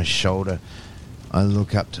touch on my shoulder, I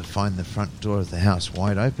look up to find the front door of the house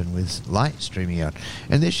wide open with light streaming out.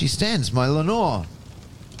 And there she stands, my Lenore.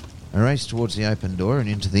 I race towards the open door and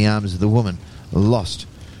into the arms of the woman, lost,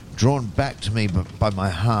 drawn back to me by my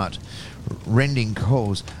heart, rending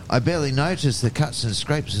calls. I barely notice the cuts and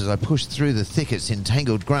scrapes as I push through the thickets in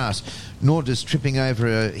tangled grass, nor does tripping over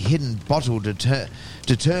a hidden bottle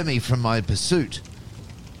deter me from my pursuit.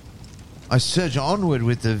 I surge onward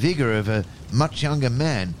with the vigour of a much younger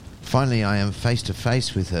man. Finally, I am face to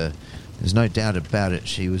face with her. There's no doubt about it.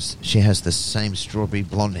 She has the same strawberry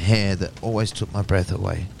blonde hair that always took my breath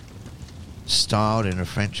away. Styled in a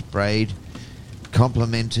French braid,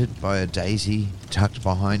 complemented by a daisy tucked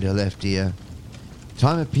behind her left ear.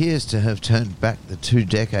 Time appears to have turned back the 2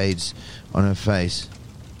 decades on her face.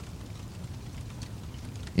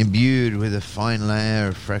 Imbued with a fine layer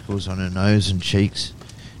of freckles on her nose and cheeks,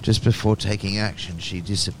 just before taking action, she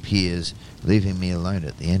disappears, leaving me alone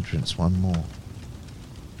at the entrance one more.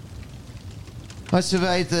 I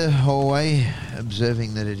surveyed the hallway,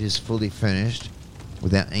 observing that it is fully furnished,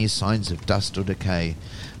 without any signs of dust or decay.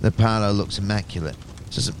 The parlour looks immaculate.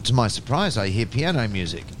 To my surprise, I hear piano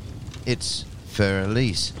music. It's Für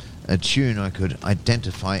Elise, a tune I could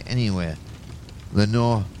identify anywhere.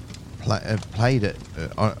 Lenore played it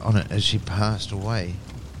on it as she passed away.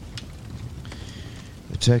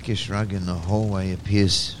 The Turkish rug in the hallway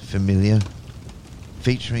appears familiar,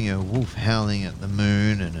 featuring a wolf howling at the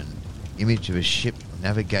moon and an image of a ship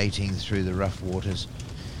navigating through the rough waters.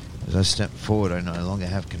 As I step forward, I no longer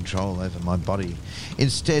have control over my body.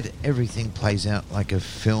 Instead, everything plays out like a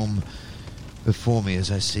film before me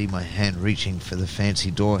as I see my hand reaching for the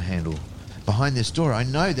fancy door handle. Behind this door, I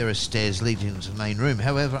know there are stairs leading to the main room.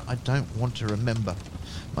 However, I don't want to remember.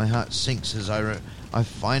 My heart sinks as I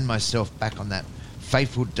find myself back on that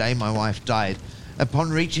fateful day my wife died.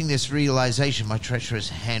 Upon reaching this realization, my treacherous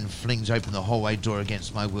hand flings open the hallway door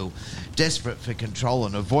against my will. Desperate for control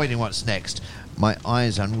and avoiding what's next, my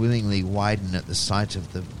eyes unwillingly widen at the sight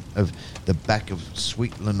of the back of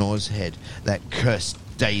sweet Lenore's head, that cursed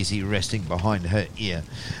daisy resting behind her ear.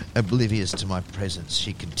 Oblivious to my presence,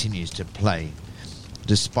 she continues to play.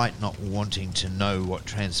 Despite not wanting to know what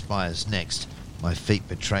transpires next, my feet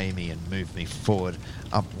betray me and move me forward,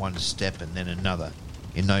 up one step and then another.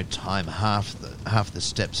 In no time, half the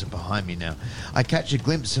steps are behind me now. I catch a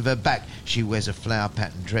glimpse of her back. She wears a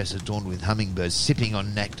flower-patterned dress adorned with hummingbirds, sipping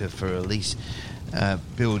on nectar for Elise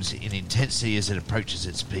builds in intensity as it approaches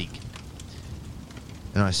its peak.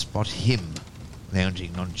 And I spot him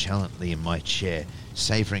lounging nonchalantly in my chair,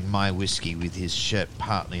 savouring my whiskey with his shirt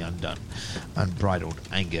partly undone. Unbridled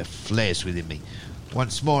anger flares within me.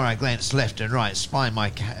 Once more I glance left and right, spying my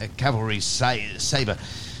cavalry sabre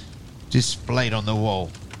displayed on the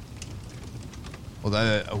wall.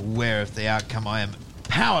 Although aware of the outcome, I am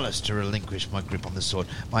powerless to relinquish my grip on the sword,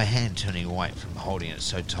 my hand turning white from holding it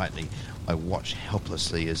so tightly. I watch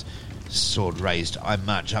helplessly as, sword raised, I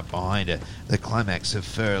march up behind her. The climax of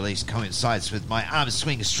Für Elise coincides with my arm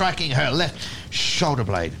swing, striking her left shoulder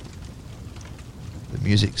blade. The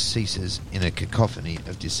music ceases in a cacophony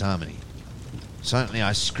of disharmony. Suddenly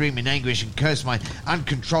I scream in anguish and curse my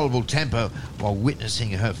uncontrollable temper while witnessing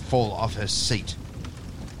her fall off her seat.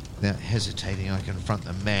 Without hesitating, I confront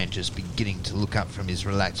the man just beginning to look up from his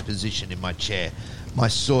relaxed position in my chair. My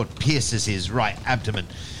sword pierces his right abdomen,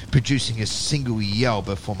 producing a single yell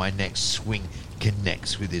before my next swing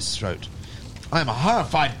connects with his throat. I am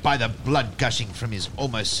horrified by the blood gushing from his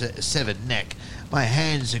almost severed neck. My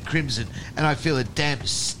hands are crimson, and I feel a damp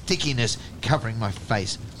stickiness covering my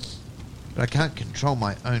face. But I can't control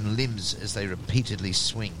my own limbs as they repeatedly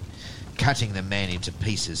swing, cutting the man into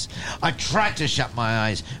pieces. I try to shut my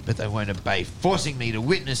eyes, but they won't obey, forcing me to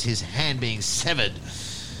witness his hand being severed.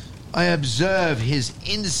 I observe his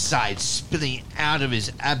insides spilling out of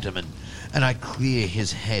his abdomen, and I clear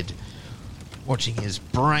his head, watching his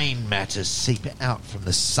brain matter seep out from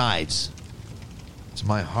the sides. To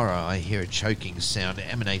my horror, I hear a choking sound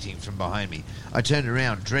emanating from behind me. I turn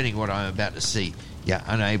around, dreading what I am about to see, yet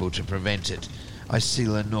unable to prevent it. I see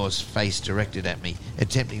Lenore's face directed at me,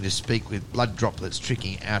 attempting to speak with blood droplets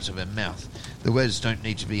trickling out of her mouth. The words don't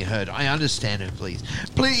need to be heard. I understand her pleas.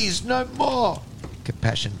 Please, no more!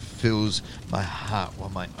 Compassion fills my heart while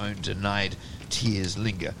my own denied tears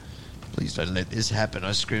linger. Please don't let this happen,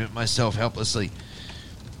 I scream at myself helplessly.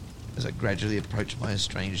 As I gradually approach my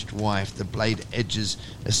estranged wife, the blade edges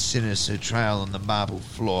a sinister trail on the marble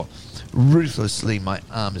floor. Ruthlessly, my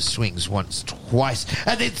arm swings once, twice,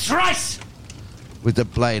 and then thrice! with the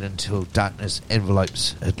blade until darkness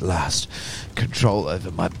envelopes at last. Control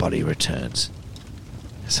over my body returns.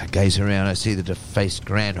 As I gaze around, I see the defaced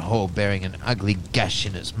grand hall bearing an ugly gash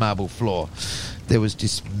in its marble floor. There was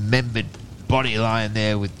dismembered body lying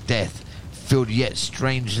there with death, filled yet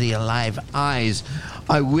strangely alive eyes.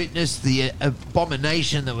 I witnessed the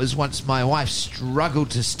abomination that was once my wife struggle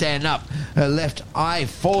to stand up. Her left eye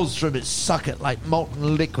falls from its socket like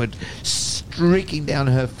molten liquid, streaking down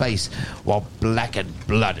her face, while blackened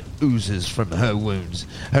blood oozes from her wounds.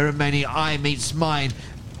 Her remaining eye meets mine,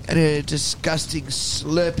 and a disgusting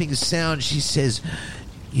slurping sound, she says,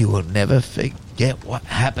 "You will never forget what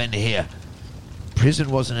happened here. Prison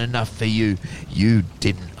wasn't enough for you. You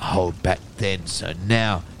didn't hold back then, so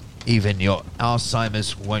now even your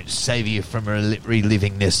Alzheimer's won't save you from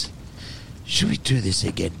reliving this. Should we do this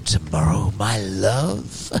again tomorrow, my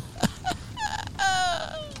love?"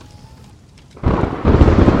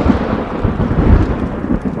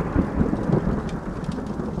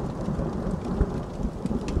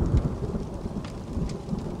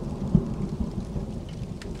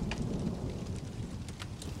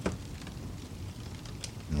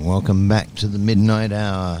 Welcome back to the Midnight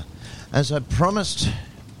Hour. As I promised,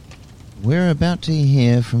 we're about to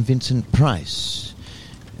hear from Vincent Price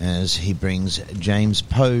as he brings James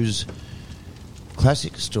Poe's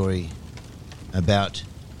classic story about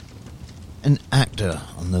an actor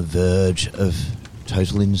on the verge of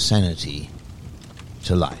total insanity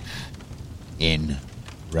to life in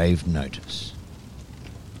Rave Notice.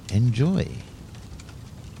 Enjoy.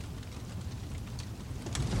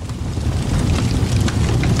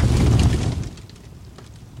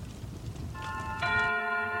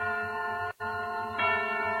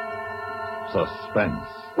 Suspense.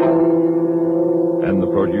 And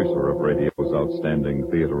the producer of radio's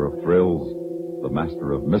outstanding theater of thrills, the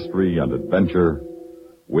master of mystery and adventure,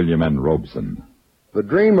 William N. Robeson. The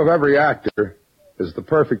dream of every actor is the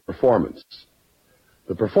perfect performance.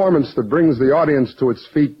 The performance that brings the audience to its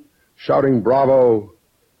feet, shouting bravo,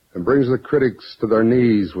 and brings the critics to their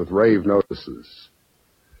knees with rave notices.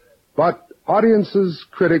 But audiences,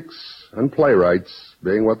 critics, and playwrights,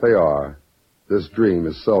 being what they are, this dream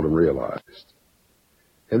is seldom realized.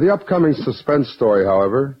 In the upcoming suspense story,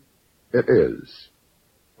 however, it is,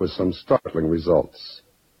 with some startling results.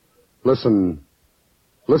 Listen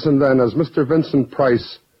then as Mr. Vincent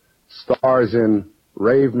Price stars in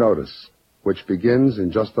Rave Notice, which begins in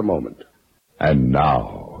just a moment. And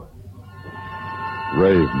now,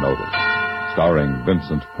 Rave Notice, starring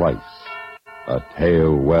Vincent Price. A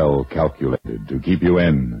tale well calculated to keep you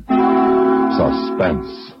in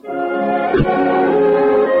suspense.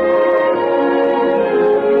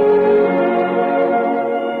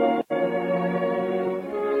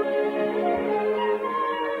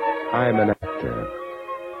 I'm an actor,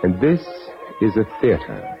 and this is a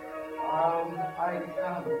theater. I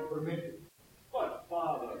am permitted. But,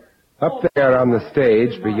 Father... Up there on the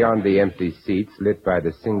stage, beyond the empty seats, lit by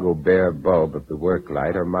the single bare bulb of the work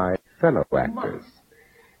light, are my fellow actors.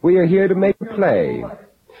 We are here to make a play.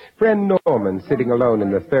 Friend Norman, sitting alone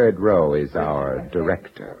in the third row, is our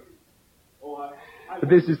director.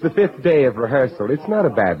 This is the 5th day of rehearsal. It's not a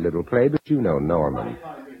bad little play, but you know Norman.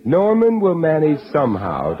 Norman will manage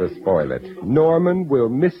somehow to spoil it. Norman will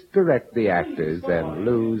misdirect the actors and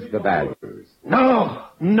lose the values. No!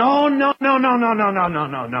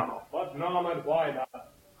 But, Norman, why not?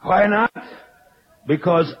 Why not?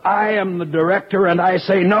 Because I am the director and I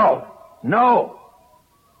say no. No!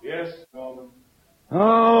 Yes, Norman.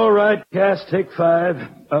 All right, cast, take 5.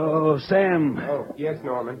 Oh, Sam. Oh, yes,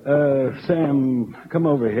 Norman. Sam, come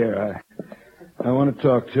over here. I want to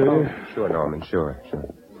talk to you. Sure, Norman, sure.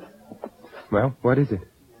 Well, what is it?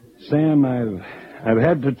 Sam, I've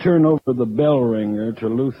had to turn over the bell ringer to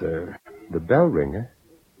Luther. The bell ringer?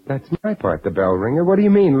 That's my part, the bell ringer. What do you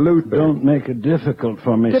mean, Luther? Don't make it difficult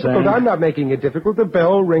for me, Difficult? Sam. I'm not making it difficult. The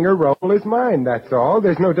bell ringer role is mine, that's all.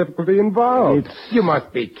 There's no difficulty involved. You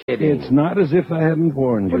must be kidding. It's not as if I hadn't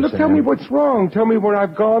warned you, Well, look, Sam. tell me what's wrong. Tell me where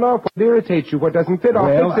I've gone off. What irritates you? What doesn't fit?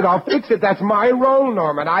 I'll fix it. That's my role,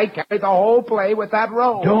 Norman. I carry the whole play with that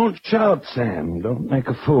role. Don't shout, Sam. Don't make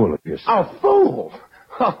a fool of yourself. A fool?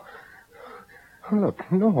 Oh.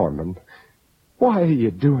 Look, Norman, why are you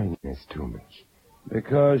doing this to me?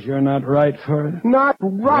 Because you're not right for it? Not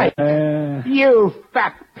right. You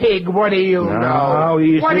fat pig, what do you know?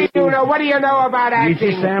 Easy. What do you know? What do you know about acting?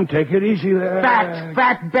 Easy, Sam. Take it easy there.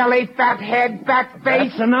 Fat belly, fat head, fat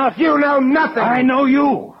face. That's enough. You know nothing. I know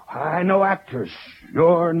you. I know actors.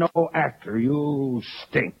 You're no actor. You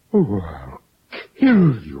stink. Oh, I'll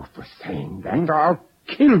kill you for saying that. I'll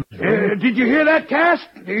kill you. Did you hear that, Cass?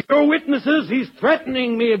 Your witnesses, he's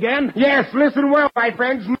threatening me again. Yes, listen well, my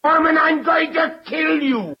friends. Norman, I'm going to kill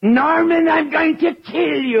you. Norman, I'm going to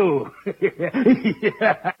kill you.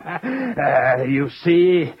 You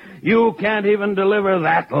see, you can't even deliver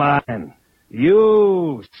that line.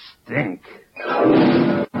 You stink.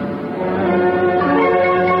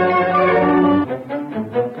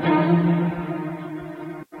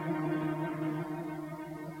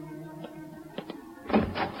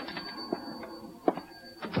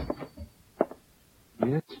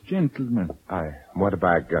 Yes, gentlemen. I want to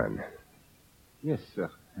buy a gun. Yes, sir.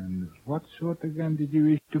 And what sort of gun did you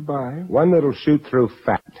wish to buy? One that'll shoot through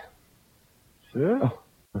fat. Sir?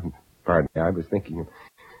 Oh, pardon me, I was thinking.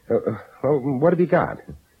 Well, what have you got?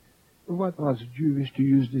 What was it you wish to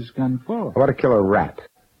use this gun for? I want to kill a rat.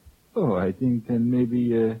 Oh, I think then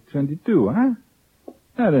maybe 22, huh?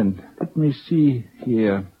 Now then, let me see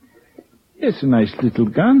here. It's a nice little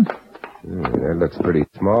gun. It looks pretty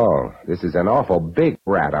small. This is an awful big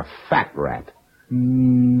rat, a fat rat.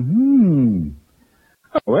 Mm-hmm.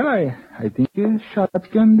 Oh, well, I think a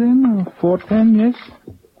shotgun then, or 410, yes.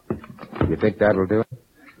 You think that'll do it?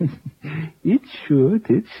 It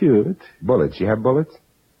should. Bullets. You have bullets?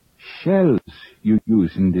 Shells you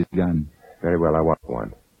use in this gun. Very well, I want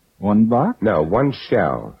one. One box? No, one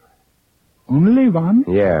shell. Only one?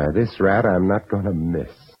 Yeah, this rat I'm not going to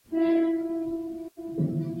miss.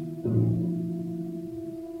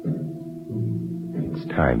 It's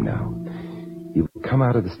time now. He would come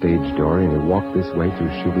out of the stage door and he'd walk this way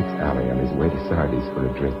through Schubert's alley on his way to Sardi's for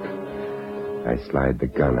a drink. I slide the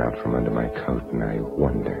gun out from under my coat and I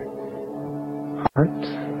wonder. Heart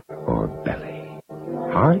or belly?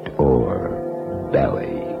 Heart or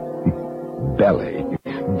belly? Belly.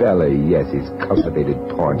 Belly, yes, his cultivated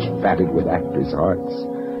paunch fatted with actors' hearts.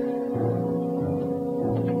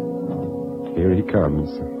 Here he comes,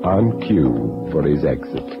 on cue for his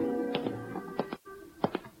exit.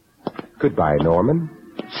 Goodbye, Norman.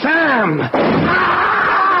 Sam!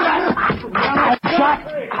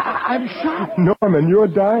 I'm shot. Norman, you're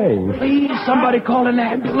dying. Please, somebody call an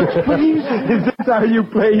ambulance, please. Is this how you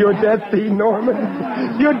play your death theme, Norman?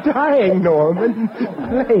 You're dying, Norman.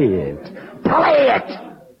 Play it. Play it!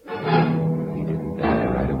 He didn't die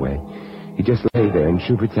right away. He just lay there in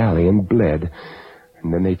Schubert's alley and bled.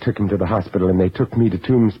 And then they took him to the hospital and they took me to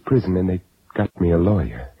Tombs prison and they got me a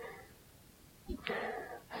lawyer.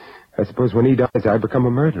 I suppose when he dies, I become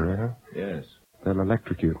a murderer, huh? Yes. They'll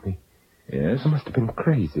electrocute me. Yes? I must have been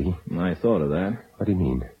crazy. I thought of that. What do you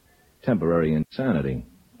mean? Temporary insanity.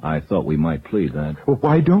 I thought we might plead that. Well,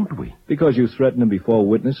 why don't we? Because you threatened him before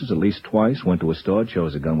witnesses at least twice, went to a store,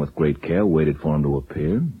 chose a gun with great care, waited for him to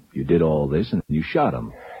appear. You did all this, and you shot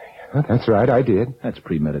him. Well, that's right, I did. That's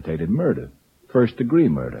premeditated murder. First-degree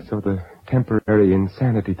murder. So the temporary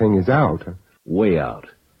insanity thing is out. Huh? Way out.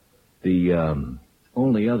 The,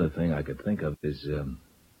 only other thing I could think of is,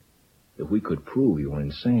 if we could prove you were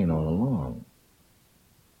insane all along.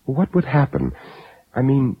 What would happen? I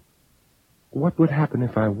mean, what would happen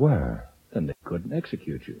if I were? Then they couldn't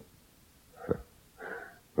execute you.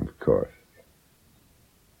 Of course.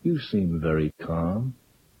 You seem very calm.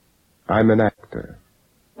 I'm an actor.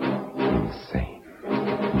 Insane.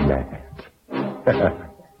 Mad.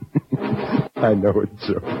 I know a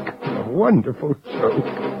joke. A wonderful joke.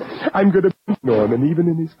 I'm going to beat Norman even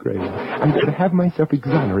in his grave. I'm going to have myself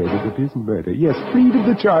exonerated of his murder. Yes, freed of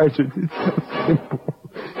the charges. It's so simple.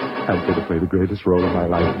 I'm going to play the greatest role of my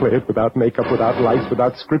life. Play it without makeup, without lights,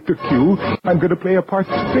 without script or cue. I'm going to play a part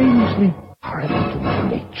strangely foreign to my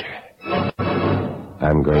nature.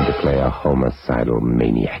 I'm going to play a homicidal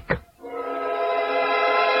maniac.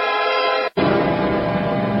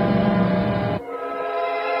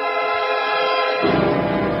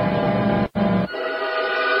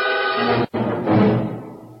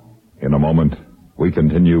 In a moment, we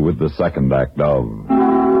continue with the second act of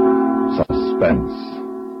Suspense.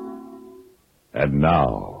 And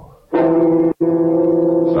now,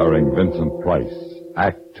 starring Vincent Price,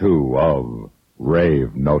 Act 2 of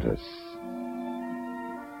Rave Notice.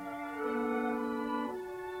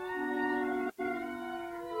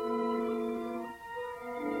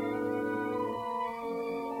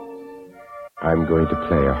 I'm going to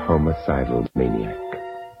play a homicidal maniac.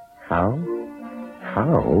 How?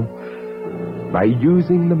 How? By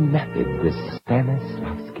using the method, the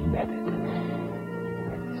Stanislavski method.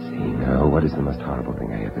 Let's see now, what is the most horrible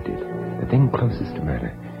thing I ever did? The thing closest to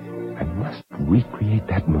murder. I must recreate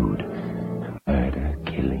that mood. Murder,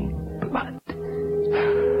 killing, blood.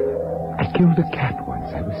 I killed a cat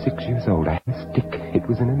once. I was 6 years old. I had a stick. It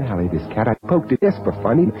was in an alley, this cat. I poked it just for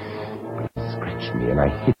fun. But it scratched pushed me, and I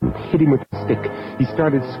hit him with a stick. He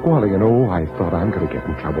started squalling, and I thought, I'm going to get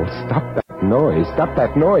in trouble. Stop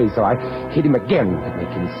that noise. So I hit him again to make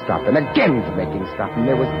him stop, and again to make him stop, and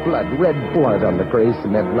there was blood, red blood on the gray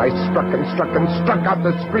cement, and I struck out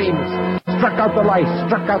the screams, struck out the life,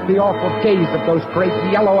 struck out the awful gaze of those great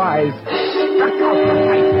yellow eyes, struck out the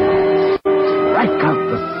life, struck out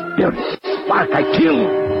the spirit, spark. I killed.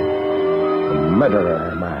 A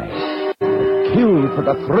murderer am I. Killed for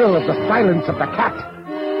the thrill of the silence of the cat.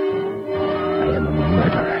 I am a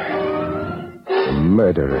murderer. A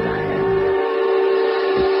murderer I am.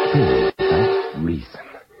 A kill without reason.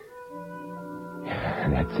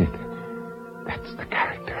 And that's it. That's the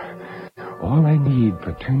character. All I need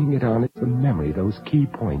for turning it on is the memory, those key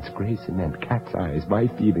points, gray cement, cat's eyes, my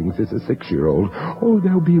feelings as a 6-year-old.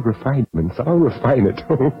 There'll be refinements. I'll refine it.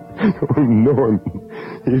 Oh, Norman,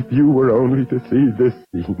 if you were only to see this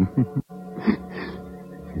scene.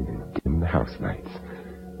 Dim the house lights,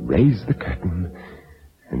 raise the curtain,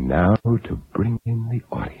 and now to bring in the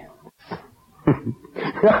audience.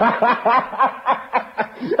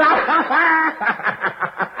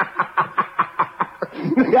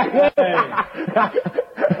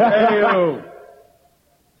 Hey, you.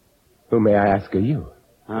 Who, may I ask, are you?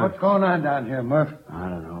 Huh? What's going on down here, Murph? I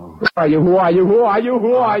don't know. Who are you? Who are you? Who are you?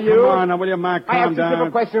 Who are you? Come on, now, will you, Mark? I asked a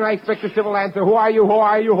civil question, I expect a civil answer. Who are you? Who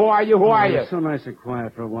are you? Who are you? Who are you? So nice and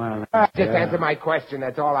quiet for a while. Just answer my question.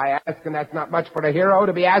 That's all I ask, and that's not much for a hero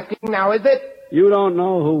to be asking now, is it? You don't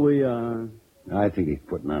know who we are. I think he's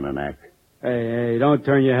putting on an act. Hey, don't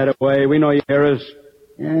turn your head away. We know you hear us.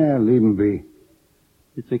 Yeah, leave him be.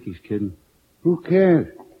 You think he's kidding? Who cares?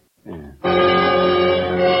 Yeah.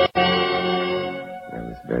 That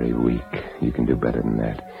was very weak. You can do better than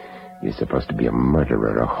that. You're supposed to be a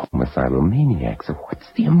murderer, a homicidal maniac, so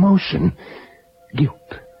what's the emotion?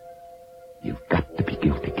 Guilt. You've got to be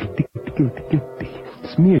guilty, guilty.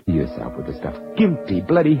 Smear yourself with the stuff. Guilty,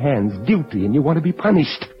 bloody hands, guilty, and you want to be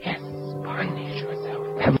punished. Yes, punish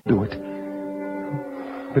yourself. That'll do it.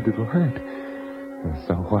 But it'll hurt.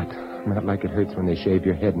 So what? Not like it hurts when they shave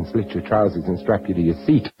your head and slit your trousers and strap you to your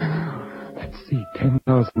seat. Let's see,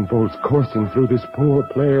 10,000 volts coursing through this poor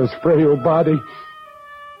player's frail body.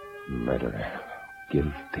 Murderer.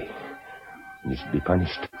 Guilty. You should be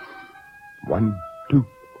punished. 1, 2,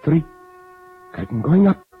 3. Curtain going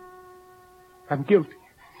up. I'm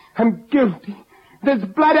guilty. There's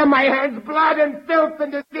blood on my hands, blood and filth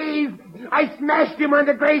and disease. I smashed him on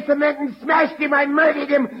the gray cement and smashed him. I murdered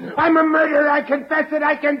him. I'm a murderer. I confess it.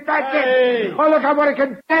 It. Oh, look, I want to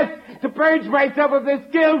confess to purge myself of this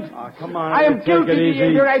guilt. Oh, come on. I am guilty,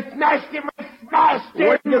 Peter. I smashed him. What are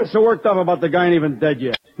you getting so worked up about? The guy ain't even dead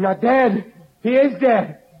yet. Not dead. He is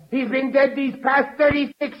dead. He's been dead these past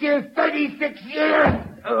 36 years. 36 years.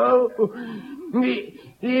 Oh,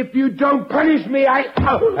 if you don't punish me,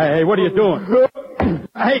 Hey, what are you doing?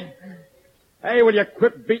 Hey, will you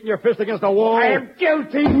quit beating your fist against the wall? I am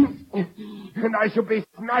guilty, and I shall be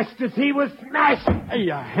smashed as he was smashed. Hey,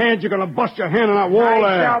 your hand, you're going to bust your hand on that wall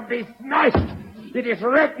I shall be smashed. It is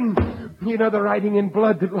written. You know the writing in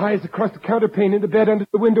blood that lies across the counterpane in the bed under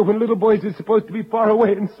the window when little boys are supposed to be far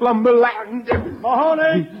away in slumberland.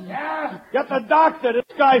 Mahoney? Yeah? Get the doctor. This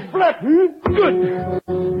guy flipped. Good.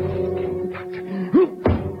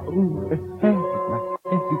 My hand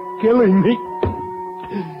is killing me.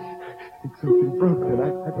 It's something broken.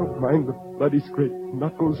 I don't mind the bloody scraped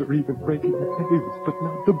knuckles or even breaking the nails, but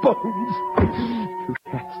not the bones. 2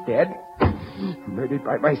 cats dead. Murdered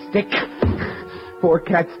by my stick. 4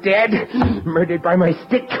 cats dead. Murdered by my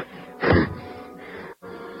stick.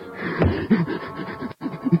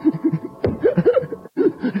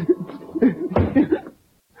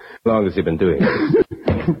 How long has he been doing it?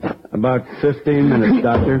 About 15 minutes,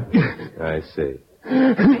 Doctor. I see.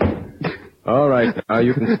 All right, now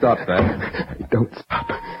you can stop that. I don't stop.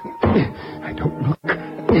 I don't look.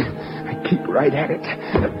 I keep right at it.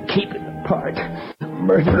 I'm keeping apart.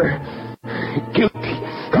 Murderer. Guilty.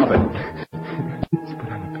 Stop it. But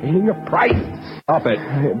I'm paying a price. Stop it.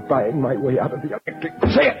 I am buying my way out of the electric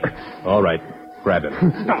chair. All right, grab him.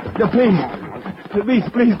 No, please.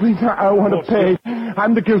 I want to pay.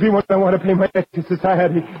 I'm the guilty one. I want to pay my debt to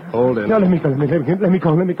society. Hold him. No, let me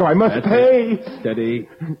go. I must pay. Steady.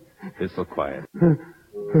 This'll quiet.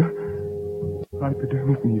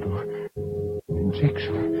 Hypodermic needle. An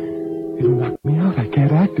injection. It'll knock me out. I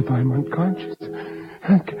can't act if I'm unconscious.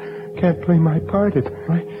 I can't play my part. It's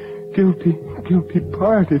my guilty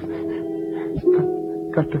part. It's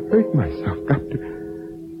got to hurt myself. Got to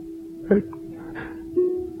hurt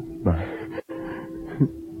myself.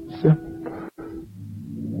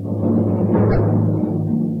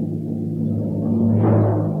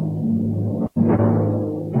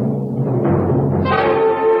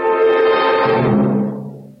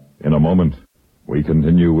 we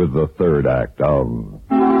continue with the third act of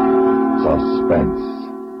Suspense.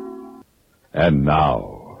 And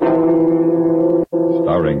now,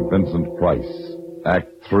 starring Vincent Price,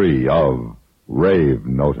 Act 3 of Rave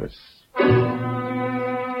Notice.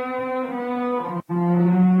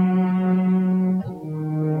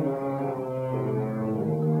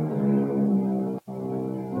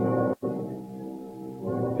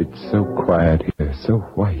 It's so quiet here, so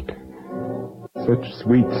white. Such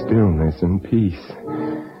sweet stillness and peace.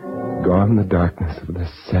 Gone the darkness of the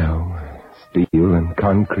cell, steel and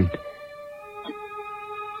concrete.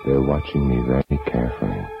 They're watching me very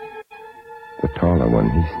carefully. The taller one,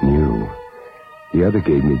 he's new. The other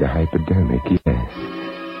gave me the hypodermic, yes.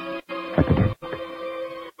 Hypodermic.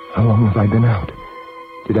 How long have I been out?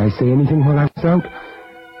 Did I say anything while I was out?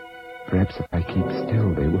 Perhaps if I keep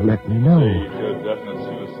still, they will let me know.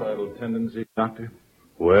 Definite suicidal tendency, Doctor?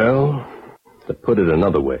 Well, to put it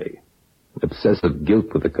another way, obsessive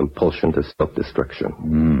guilt with a compulsion to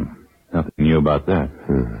self-destruction. Nothing new about that.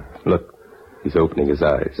 Look, he's opening his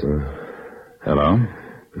eyes. Hello?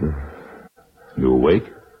 You awake?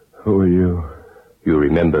 Who are you? You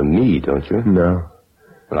remember me, don't you? No.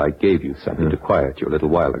 Well, I gave you something to quiet you a little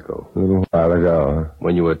while ago. A little while ago, huh?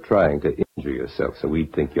 When you were trying to injure yourself so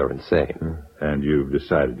we'd think you're insane. And you've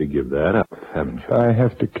decided to give that up, haven't you? I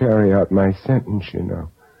have to carry out my sentence, you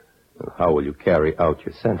know. Well, how will you carry out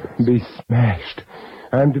your sentence? Be smashed.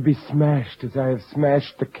 I'm to be smashed as I have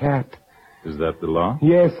smashed the cat. Is that the law?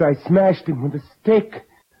 Yes, I smashed him with a stick.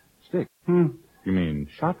 Stick? You mean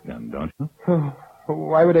shotgun, don't you? Oh,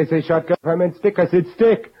 why would I say shotgun if I meant stick? I said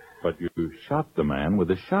stick. But you shot the man with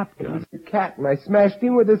a shotgun. He's a cat, and I smashed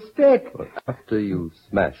him with a stick. Well, after you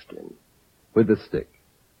smashed him with the stick,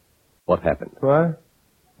 what happened? What?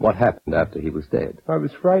 What happened after he was dead? I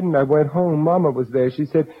was frightened. I went home. Mama was there. She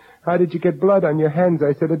said, "How did you get blood on your hands?"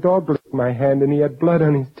 I said, "A dog licked my hand, and he had blood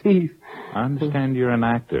on his teeth." I understand you're an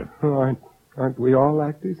actor. Oh, aren't we all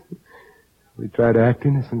actors? We try to act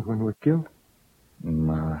innocent when we're killed.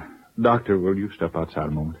 Doctor, will you step outside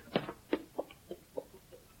a moment?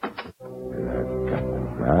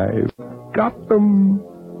 I've got them.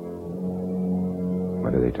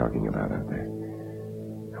 What are they talking about out there?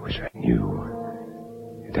 I wish I knew.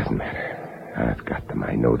 It doesn't matter. I've got them.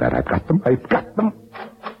 I know that. I've got them. I've got them.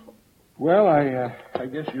 Well, I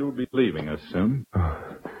guess you'll be leaving us soon. Oh,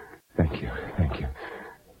 thank you. Thank you.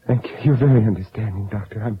 Thank you. You're very understanding,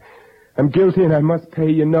 Doctor. I'm guilty and I must pay.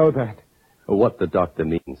 You know that. What the doctor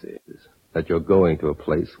means is that you're going to a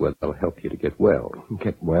place where they'll help you to get well.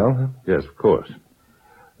 Get well? Huh? Yes, of course.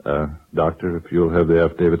 Doctor, if you'll have the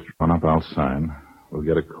affidavits drawn up, I'll sign. We'll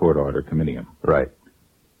get a court order committing him. Right.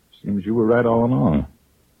 Seems you were right all along.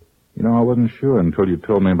 You know, I wasn't sure until you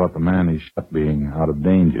told me about the man he shot being out of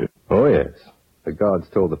danger. Oh, yes. The guards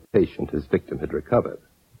told the patient his victim had recovered.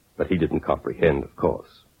 But he didn't comprehend, of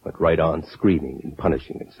course. Went right on screaming and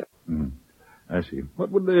punishing himself. I see.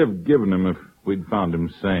 What would they have given him if we'd found him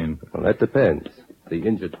sane? Well, that depends. The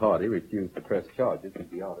injured party refused to press charges and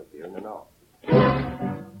be out of here in an hour.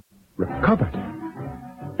 Recovered?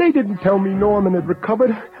 They didn't tell me Norman had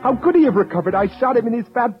recovered. How could he have recovered? I shot him in his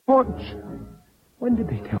fat paunch. When did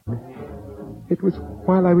they tell me? It was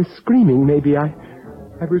while I was screaming, maybe. I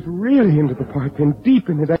was really into the part, then deep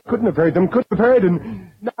in it. I couldn't have heard them,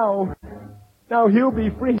 and now he'll be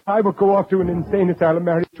free. I will go off to an insane asylum,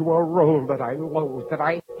 married to a role that I loathe, that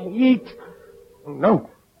I hate. No.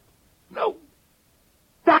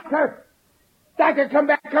 Doctor! Doctor, come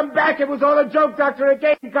back. It was all a joke, Doctor,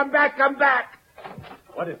 again. Come back.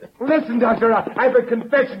 What is it? Listen, Doctor, I have a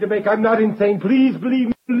confession to make. I'm not insane. Please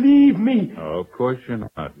believe me. Oh, of course you're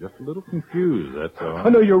not. Just a little confused, that's all. Oh,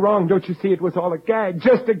 no, you're wrong. Don't you see? It was all a gag.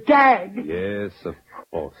 Just a gag. Yes, of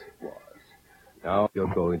course it was. Now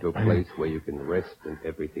you're going to a place where you can rest and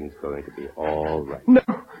everything's going to be all right.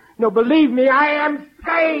 No, believe me, I am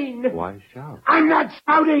sane. Why shout? I'm not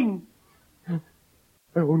shouting.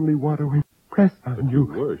 I only want to impress on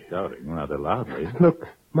you. You were shouting rather loudly. Look,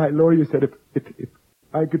 my lawyer said if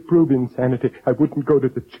I could prove insanity, I wouldn't go to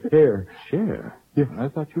the chair. Chair? Yes. I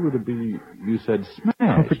thought you were to be, you said smash.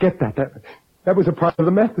 Oh, forget that. That was a part of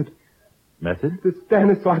the method. Method? The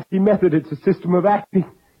Stanislavski method. It's a system of acting.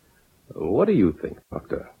 What do you think,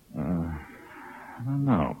 Doctor? I don't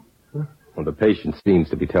know. Well, the patient seems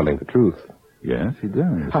to be telling the truth. Yes, he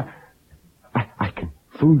does. I can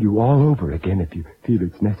fool you all over again if you feel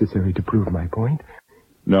it's necessary to prove my point.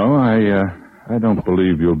 No, I don't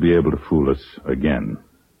believe you'll be able to fool us again.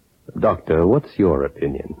 Doctor, what's your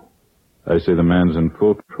opinion? I say the man's in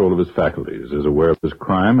full control of his faculties, is aware of his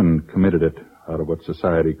crime, and committed it out of what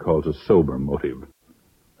society calls a sober motive.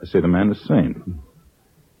 I say the man is sane.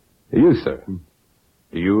 You, sir?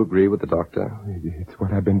 Do you agree with the doctor? It's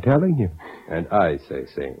what I've been telling you. And I say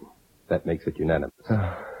same. That makes it unanimous.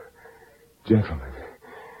 Gentlemen,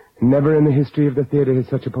 never in the history of the theater has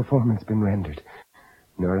such a performance been rendered,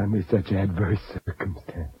 nor under such adverse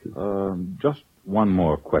circumstances. Just one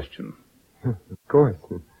more question. Of course.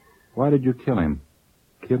 Why did you kill him?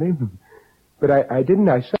 Kill him? But I didn't.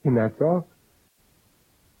 I shot him, that's all.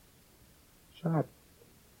 Shot.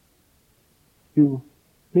 You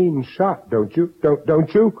mean shot, don't you?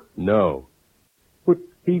 Don't you? No. But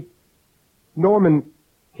Norman,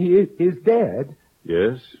 he is dead.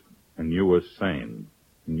 Yes, and you were sane.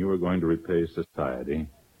 And you were going to repay society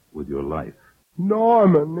with your life.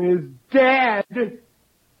 Norman is dead!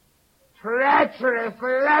 Treacherous,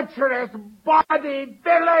 lecherous, body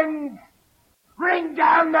villains! Bring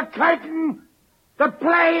down the curtain! The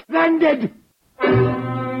play is ended!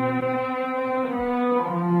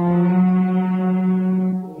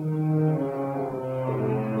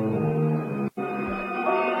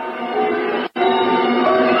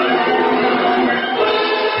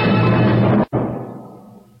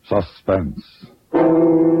 Suspense,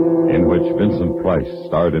 in which Vincent Price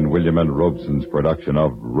starred in William N. Robeson's production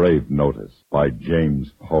of Rave Notice by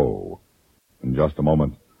James Poe. In just a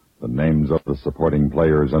moment, the names of the supporting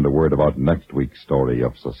players and a word about next week's story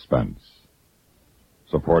of Suspense.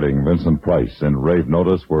 Supporting Vincent Price in Rave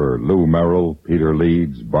Notice were Lou Merrill, Peter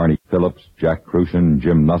Leeds, Barney Phillips, Jack Crucian,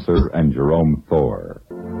 Jim Nusser, and Jerome Thor.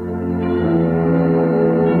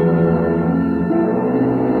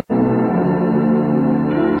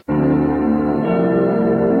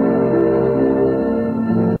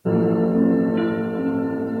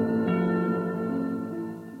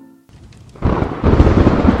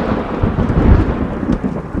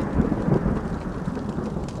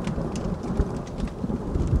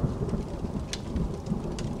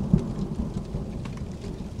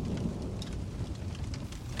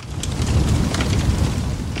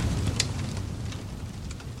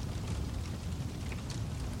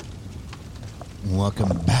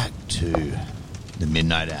 Welcome back to the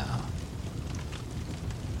Midnight Hour.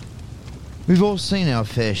 We've all seen our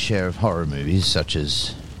fair share of horror movies, such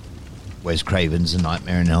as Wes Craven's A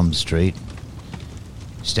Nightmare on Elm Street,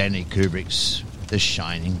 Stanley Kubrick's The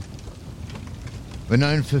Shining. We're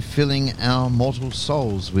known for filling our mortal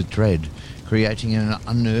souls with dread, creating an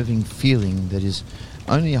unnerving feeling that is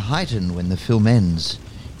only heightened when the film ends,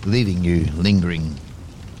 leaving you lingering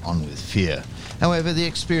on with fear. However, the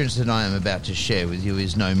experience that I am about to share with you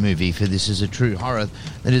is no movie, for this is a true horror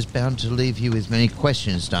that is bound to leave you with many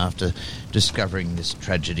questions after discovering this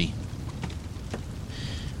tragedy.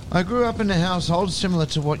 I grew up in a household similar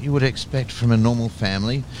to what you would expect from a normal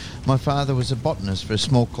family. My father was a botanist for a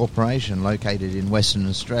small corporation located in Western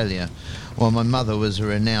Australia, while my mother was a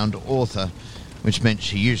renowned author, which meant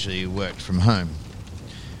she usually worked from home.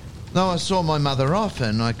 Though I saw my mother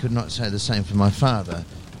often, I could not say the same for my father.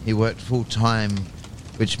 He worked full-time,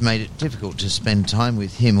 which made it difficult to spend time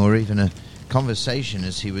with him or even a conversation,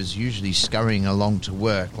 as he was usually scurrying along to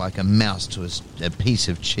work like a mouse to a piece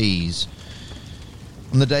of cheese.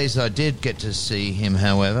 On the days I did get to see him,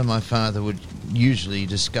 however, my father would usually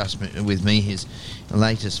discuss with me his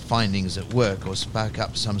latest findings at work or spark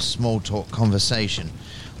up some small-talk conversation,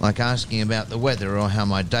 like asking about the weather or how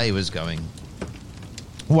my day was going.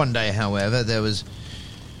 One day, however, there was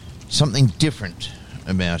something different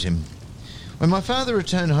about him. When my father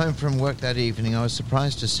returned home from work that evening, I was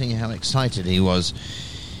surprised to see how excited he was.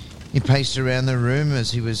 He paced around the room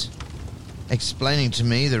as he was explaining to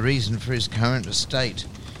me the reason for his current state.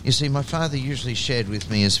 You see, my father usually shared with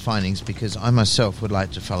me his findings because I myself would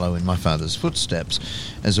like to follow in my father's footsteps,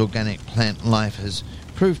 as organic plant life has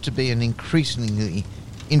proved to be an increasingly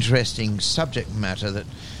interesting subject matter that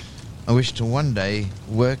I wish to one day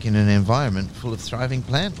work in an environment full of thriving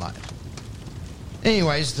plant life.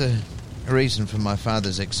 Anyways, the reason for my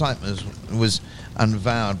father's excitement was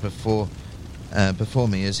unveiled before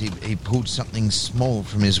me as he pulled something small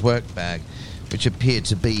from his work bag, which appeared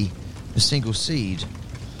to be a single seed.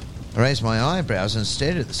 I raised my eyebrows and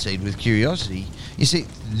stared at the seed with curiosity. You see,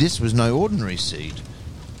 this was no ordinary seed.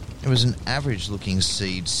 It was an average-looking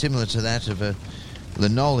seed, similar to that of a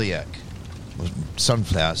linoleic, or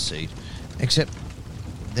sunflower seed, except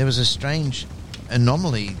there was a strange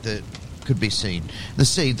anomaly that could be seen. The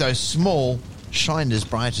seed, though small, shined as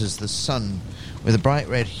bright as the sun, with a bright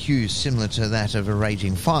red hue similar to that of a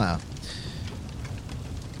raging fire.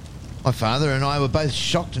 My father and I were both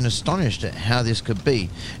shocked and astonished at how this could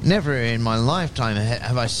be. Never in my lifetime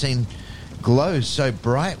have I seen glow so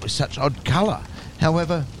bright with such odd colour.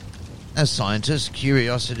 However, As scientists,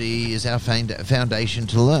 curiosity is our foundation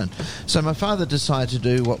to learn. So my father decided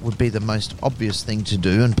to do what would be the most obvious thing to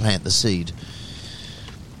do and plant the seed.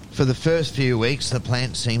 For the first few weeks, the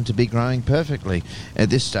plant seemed to be growing perfectly. At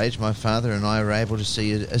this stage, my father and I were able to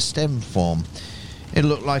see a stem form. It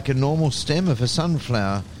looked like a normal stem of a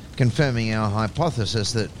sunflower, confirming our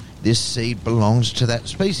hypothesis that this seed belongs to that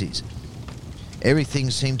species.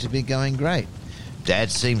 Everything seemed to be going great.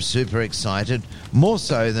 Dad seemed super excited, more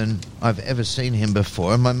so than I've ever seen him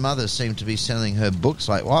before, and my mother seemed to be selling her books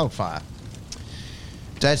like wildfire.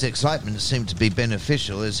 Dad's excitement seemed to be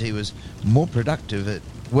beneficial as he was more productive at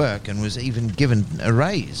work and was even given a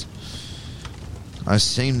raise. It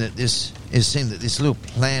seemed that this little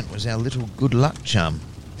plant was our little good luck charm.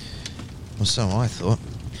 Or so I thought.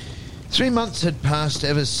 3 months had passed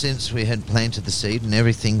ever since we had planted the seed, and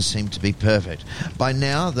everything seemed to be perfect. By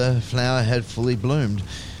now, the flower had fully bloomed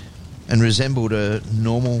and resembled a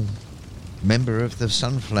normal member of the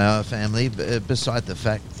sunflower family, beside the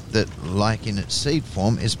fact that, like in its seed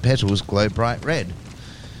form, its petals glow bright red.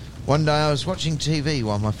 One day I was watching TV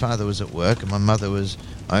while my father was at work and my mother was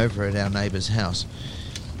over at our neighbour's house.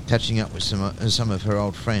 Catching up with some of her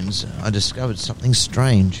old friends, I discovered something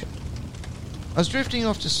strange. I was drifting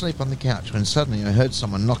off to sleep on the couch when suddenly I heard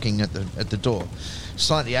someone knocking at the door.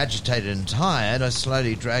 Slightly agitated and tired, I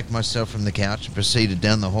slowly dragged myself from the couch and proceeded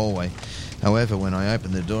down the hallway. However, when I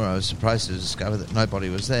opened the door, I was surprised to discover that nobody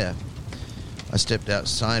was there. I stepped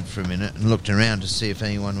outside for a minute and looked around to see if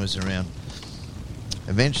anyone was around.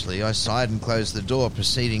 Eventually, I sighed and closed the door,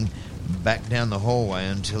 proceeding back down the hallway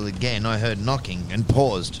until again I heard knocking and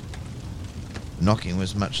paused. Knocking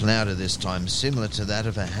was much louder this time, similar to that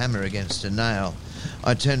of a hammer against a nail.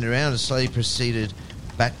 I turned around and slowly proceeded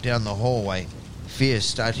back down the hallway, fear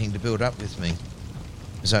starting to build up with me.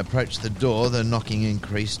 As I approached the door, the knocking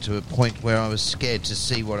increased to a point where I was scared to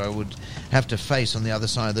see what I would have to face on the other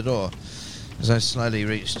side of the door. As I slowly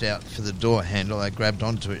reached out for the door handle, I grabbed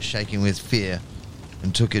onto it, shaking with fear,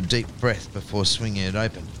 and took a deep breath before swinging it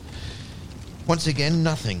open. Once again,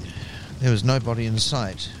 nothing. There was nobody in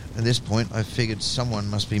sight. At this point, I figured someone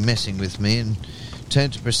must be messing with me and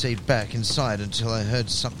turned to proceed back inside until I heard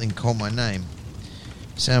something call my name.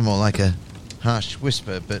 It sounded more like a harsh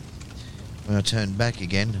whisper, but when I turned back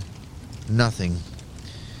again, nothing.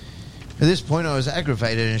 At this point, I was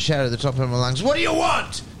aggravated and shouted at the top of my lungs, "What do you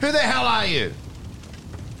want? Who the hell are you?"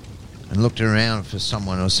 And looked around for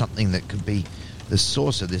someone or something that could be the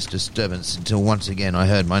source of this disturbance until once again I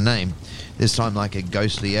heard my name, this time like a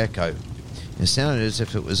ghostly echo. It sounded as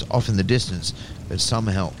if it was off in the distance, but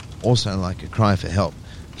somehow also like a cry for help.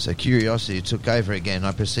 So curiosity took over again.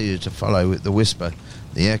 I proceeded to follow with the whisper,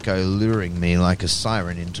 the echo luring me like a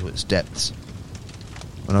siren into its depths.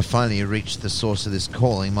 When I finally reached the source of this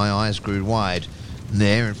calling, my eyes grew wide, and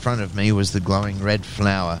there in front of me was the glowing red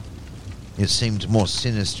flower. It seemed more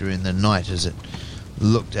sinister in the night as it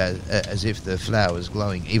looked as if the flower was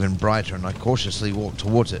glowing even brighter, and I cautiously walked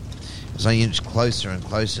towards it. As I inched closer and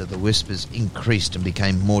closer, the whispers increased and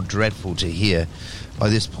became more dreadful to hear. By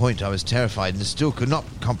this point, I was terrified and still could not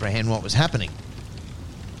comprehend what was happening.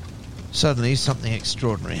 Suddenly, something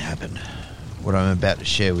extraordinary happened. What I'm about to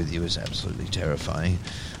share with you is absolutely terrifying.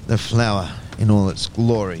 The flower, in all its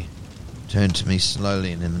glory, turned to me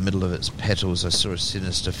slowly, and in the middle of its petals I saw a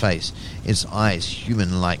sinister face, its eyes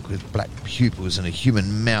human-like with black pupils and a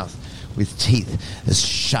human mouth with teeth as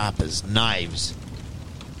sharp as knives.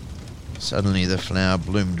 Suddenly the flower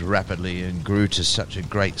bloomed rapidly and grew to such a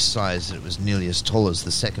great size that it was nearly as tall as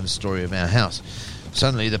the second story of our house.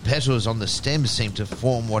 Suddenly the petals on the stem seemed to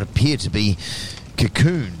form what appeared to be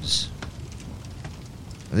cocoons.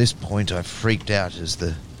 At this point I freaked out as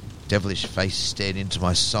the devilish face stared into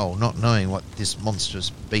my soul, not knowing what this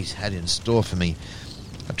monstrous beast had in store for me.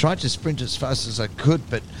 I tried to sprint as fast as I could,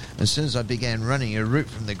 but as soon as I began running, a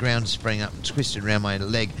root from the ground sprang up and twisted around my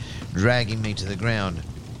leg, dragging me to the ground.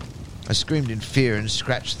 I screamed in fear and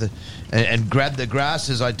and grabbed the grass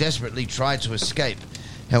as I desperately tried to escape.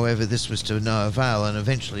 However, this was to no avail, and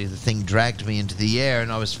eventually the thing dragged me into the air,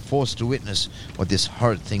 and I was forced to witness what this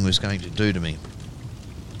horrid thing was going to do to me.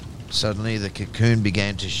 Suddenly, the cocoon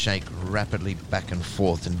began to shake rapidly back and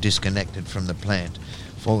forth and disconnected from the plant,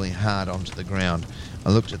 falling hard onto the ground. I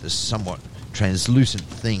looked at the somewhat translucent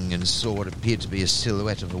thing and saw what appeared to be a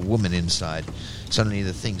silhouette of a woman inside. Suddenly,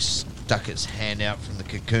 the thing stuck its hand out from the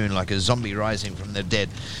cocoon like a zombie rising from the dead,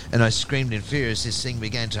 and I screamed in fear as this thing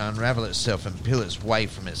began to unravel itself and peel its way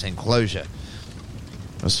from its enclosure.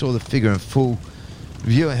 I saw the figure in full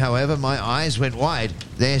view, however, my eyes went wide.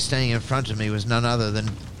 There, standing in front of me, was none other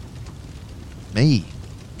than me.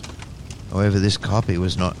 However, this copy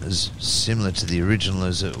was not as similar to the original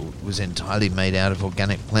as it was entirely made out of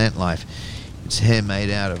organic plant life. Its hair made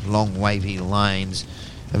out of long wavy vines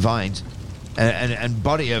and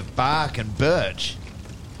body of bark and birch.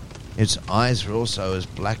 Its eyes were also as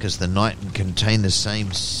black as the night and contained the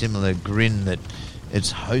same similar grin that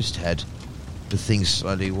its host had. The thing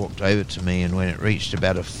slowly walked over to me, and when it reached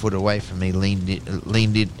about a foot away from me, leaned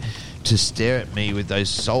in to stare at me with those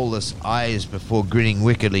soulless eyes before grinning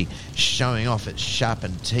wickedly, showing off its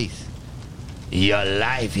sharpened teeth. "Your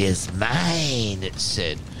life is mine," it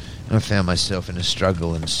said. And I found myself in a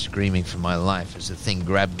struggle and screaming for my life as the thing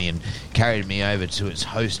grabbed me and carried me over to its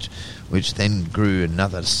host, which then grew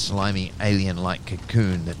another slimy alien-like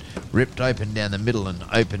cocoon that ripped open down the middle and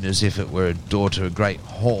opened as if it were a door to a great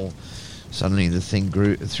hall. Suddenly the thing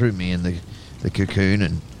threw me in the cocoon,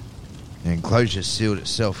 and the enclosure sealed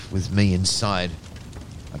itself with me inside.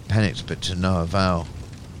 I panicked, but to no avail.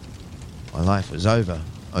 My life was over.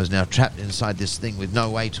 I was now trapped inside this thing with no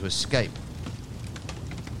way to escape.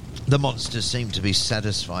 The monster seemed to be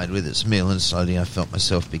satisfied with its meal, and slowly I felt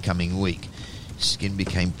myself becoming weak. Skin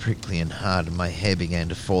became prickly and hard, and my hair began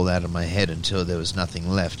to fall out of my head until there was nothing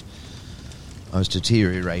left. I was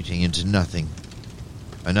deteriorating into nothing.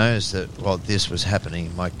 I noticed that while this was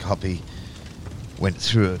happening, my copy went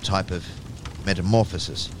through a type of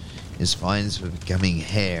metamorphosis. His spines were becoming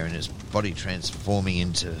hair and his body transforming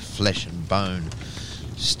into flesh and bone,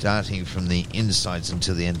 starting from the insides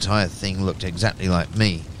until the entire thing looked exactly like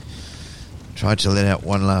me. I tried to let out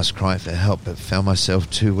one last cry for help, but found myself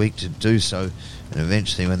too weak to do so, and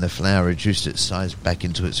eventually when the flower reduced its size back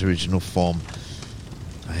into its original form,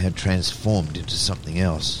 I had transformed into something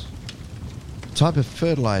else. A type of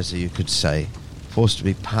fertilizer, you could say, forced to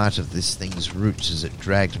be part of this thing's roots as it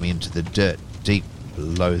dragged me into the dirt deep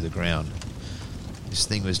below the ground. This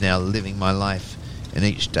thing was now living my life, and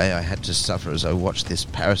each day I had to suffer as I watched this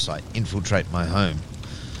parasite infiltrate my home.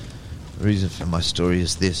 The reason for my story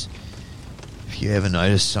is this. If you ever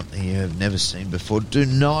notice something you have never seen before, do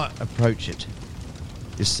not approach it.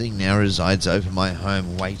 This thing now resides over my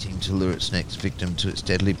home, waiting to lure its next victim to its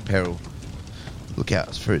deadly peril. Look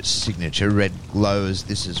out for its signature red glow, as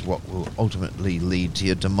this is what will ultimately lead to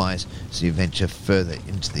your demise as you venture further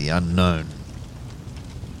into the unknown.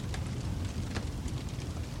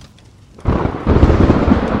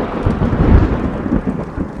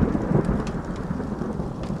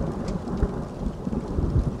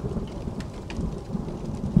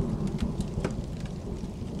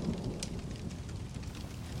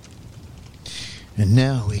 And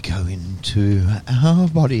now we go into our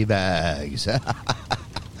body bags.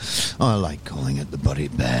 I like calling it the body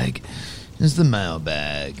bag. It's the mail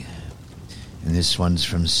bag. And this one's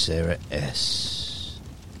from Sarah S.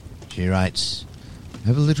 She writes, I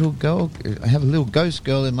have a little ghost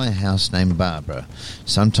girl in my house named Barbara.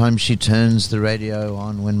 Sometimes she turns the radio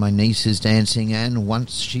on when my niece is dancing, and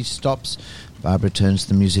once she stops, Barbara turns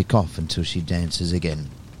the music off until she dances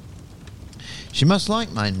again. She must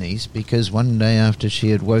like my niece, because one day after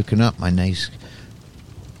she had woken up, my niece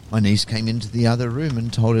came into the other room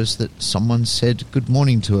and told us that someone said good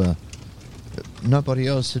morning to her. But nobody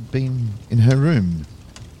else had been in her room.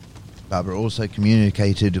 Barbara also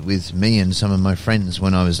communicated with me and some of my friends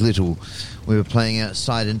when I was little. We were playing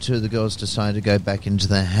outside and two of the girls decided to go back into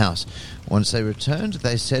their house. Once they returned,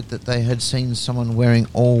 they said that they had seen someone wearing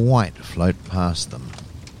all white float past them.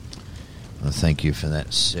 Well, thank you for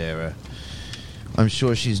that, Sarah. I'm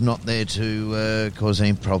sure she's not there to cause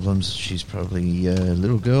any problems. She's probably a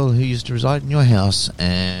little girl who used to reside in your house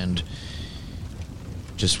and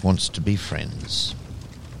just wants to be friends.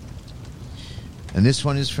 And this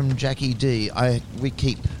one is from Jackie D. We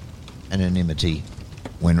keep anonymity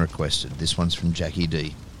when requested. This one's from Jackie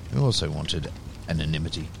D, who also wanted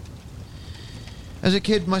anonymity. As a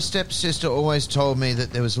kid, my stepsister always told me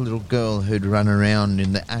that there was a little girl who'd run around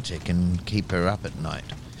in the attic and keep her up at night.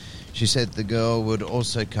 She said the girl would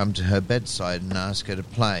also come to her bedside and ask her to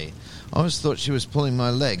play. I always thought she was pulling my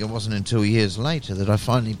leg. It wasn't until years later that I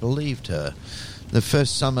finally believed her. The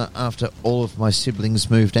first summer after all of my siblings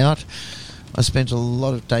moved out, I spent a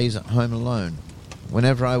lot of days at home alone.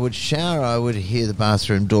 Whenever I would shower, I would hear the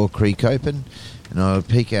bathroom door creak open, and I would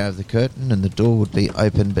peek out of the curtain, and the door would be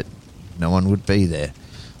open, but no one would be there.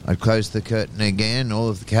 I'd close the curtain again, all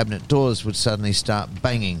of the cabinet doors would suddenly start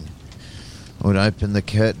banging. I would open the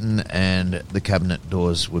curtain and the cabinet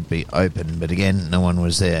doors would be open, but again, no one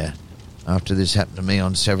was there. After this happened to me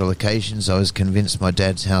on several occasions, I was convinced my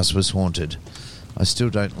dad's house was haunted. I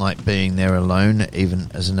still don't like being there alone,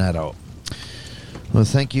 even as an adult. Well,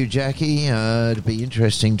 thank you, Jackie. It'd be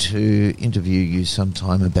interesting to interview you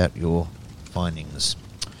sometime about your findings.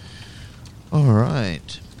 All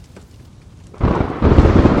right.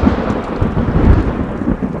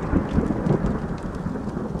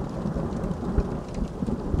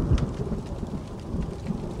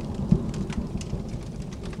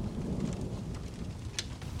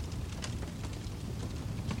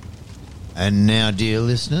 And now, dear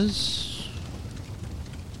listeners,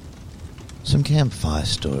 some campfire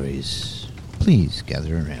stories. Please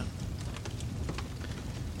gather around.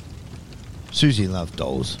 Susie loved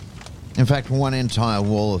dolls. In fact, one entire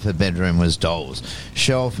wall of her bedroom was dolls.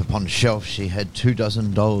 Shelf upon shelf, she had 24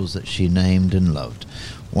 dolls that she named and loved.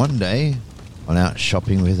 One day, while out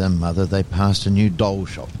shopping with her mother, they passed a new doll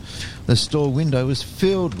shop. The store window was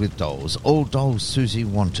filled with dolls, all dolls Susie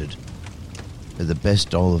wanted. But the best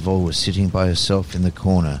doll of all was sitting by herself in the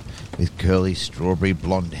corner, with curly strawberry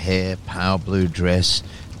blonde hair, pale blue dress,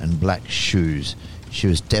 and black shoes. She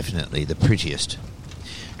was definitely the prettiest.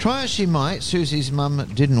 Try as she might, Susie's mum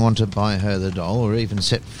didn't want to buy her the doll or even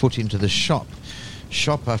set foot into the shop.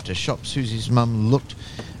 Shop after shop, Susie's mum looked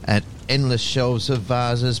at endless shelves of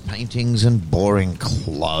vases, paintings, and boring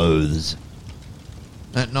clothes.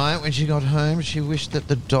 At night, when she got home, she wished that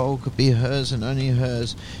the doll could be hers and only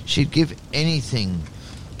hers. She'd give anything.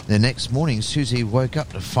 The next morning, Susie woke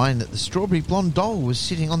up to find that the strawberry blonde doll was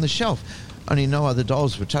sitting on the shelf. Only no other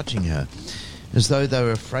dolls were touching her, as though they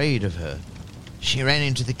were afraid of her. She ran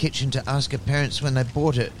into the kitchen to ask her parents when they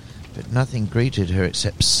bought it, but nothing greeted her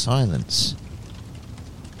except silence.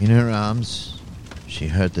 In her arms, she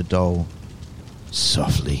heard the doll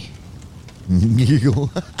softly giggle.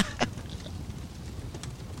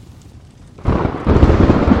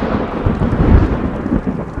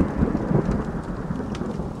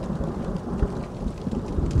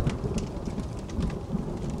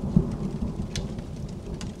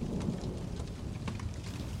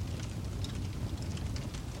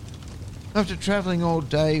 After travelling all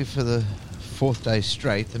day for the fourth day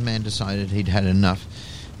straight, the man decided he'd had enough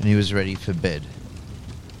and he was ready for bed.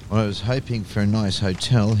 While I was hoping for a nice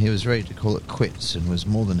hotel, he was ready to call it quits and was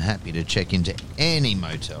more than happy to check into any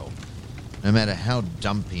motel, no matter how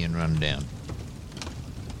dumpy and run down.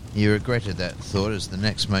 He regretted that thought, as the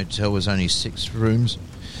next motel was only 6 rooms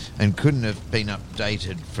and couldn't have been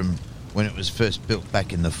updated from when it was first built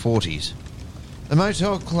back in the 40s. The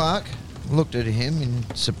motel clerk looked at him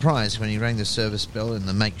in surprise when he rang the service bell in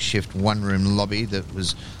the makeshift one-room lobby that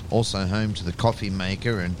was also home to the coffee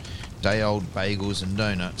maker and day-old bagels and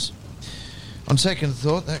donuts. On second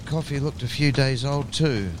thought, that coffee looked a few days old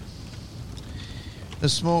too. The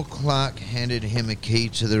small clerk handed him a key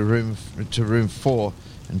to room 4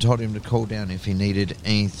 and told him to call down if he needed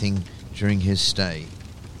anything during his stay.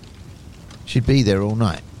 She'd be there all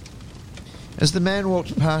night. As the man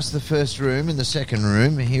walked past the first room and the second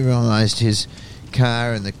room, he realised his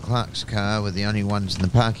car and the clerk's car were the only ones in the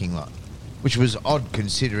parking lot, which was odd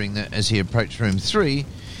considering that as he approached room 3,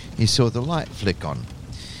 he saw the light flick on.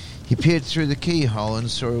 He peered through the keyhole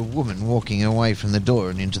and saw a woman walking away from the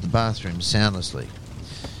door and into the bathroom soundlessly.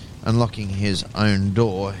 Unlocking his own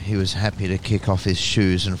door, he was happy to kick off his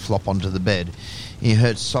shoes and flop onto the bed. He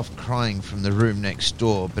heard soft crying from the room next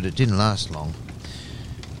door, but it didn't last long.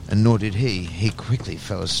 And nor did he. He quickly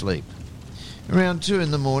fell asleep. Around 2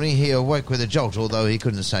 in the morning, he awoke with a jolt, although he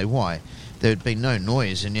couldn't say why. There had been no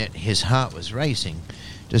noise, and yet his heart was racing.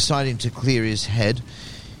 Deciding to clear his head,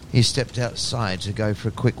 he stepped outside to go for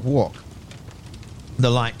a quick walk. The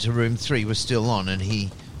light to room 3 was still on, and he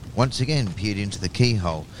once again peered into the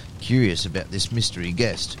keyhole, curious about this mystery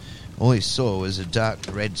guest. All he saw was a dark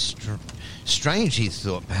red strange, he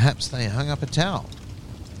thought. Perhaps they hung up a towel.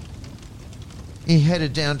 He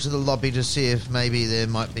headed down to the lobby to see if maybe there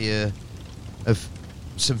might be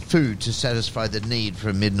some food to satisfy the need for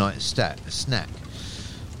a midnight snack.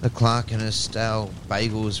 The clerk and his stale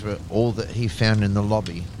bagels were all that he found in the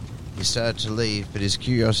lobby. He started to leave, but his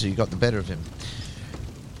curiosity got the better of him.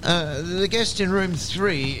 The guest in room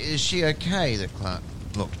 3, is she okay? The clerk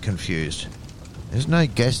looked confused. There's no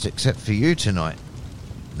guest except for you tonight.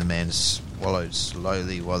 The man swallowed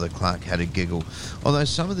slowly while the clerk had a giggle. Although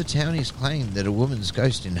some of the townies claimed that a woman's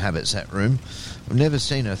ghost inhabits that room. I've never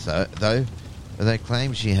seen her though, but they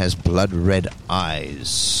claim she has blood-red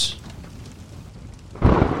eyes.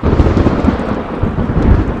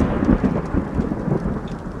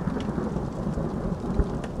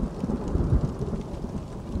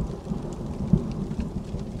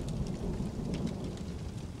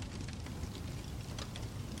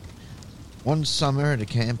 One summer at a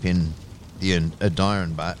camp in the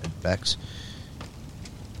Adironbacks,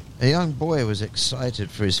 a young boy was excited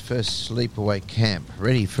for his first sleepaway camp,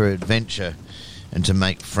 ready for adventure and to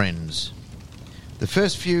make friends. The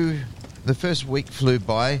first few The first week flew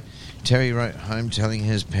by. Terry wrote home telling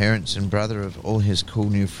his parents and brother of all his cool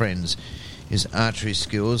new friends, his archery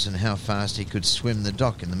skills, and how fast he could swim the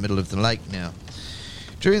dock in the middle of the lake now.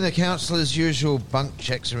 During the counsellor's usual bunk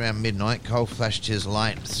checks around midnight, Cole flashed his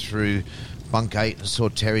light through bunk 8 and saw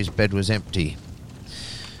Terry's bed was empty.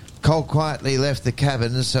 Cole quietly left the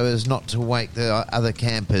cabin so as not to wake the other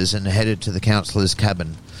campers and headed to the counsellor's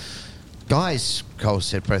cabin. "Guys," Cole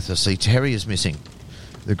said breathlessly, "Terry is missing."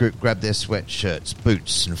 The group grabbed their sweatshirts,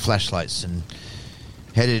 boots and flashlights and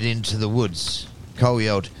headed into the woods. Cole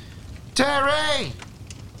yelled, "Terry!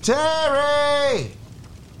 Terry!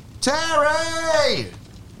 Terry!"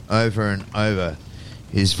 over and over.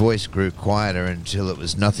 His voice grew quieter until it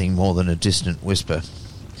was nothing more than a distant whisper.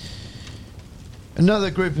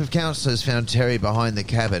 Another group of counsellors found Terry behind the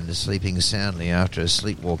cabin, sleeping soundly after a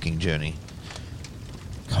sleepwalking journey.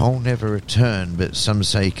 Cole never returned, but some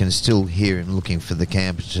say you can still hear him looking for the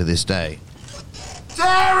camp to this day.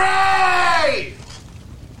 Terry!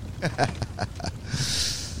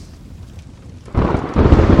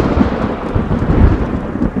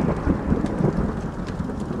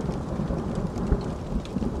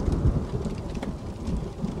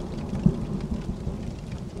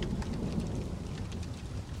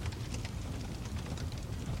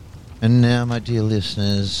 And now, my dear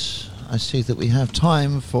listeners, I see that we have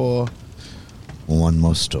time for one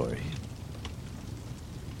more story.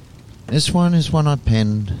 This one is one I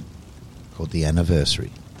penned called The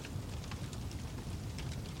Anniversary.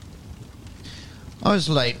 I was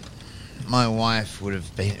late. My wife would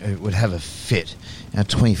have a fit, our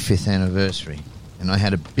 25th anniversary, and I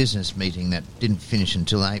had a business meeting that didn't finish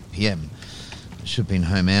until 8 p.m. I should have been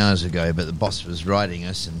home hours ago, but the boss was riding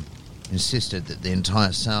us and insisted that the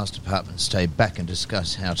entire sales department stay back and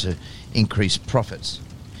discuss how to increase profits.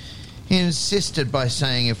 He insisted by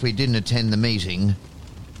saying if we didn't attend the meeting,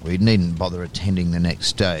 we needn't bother attending the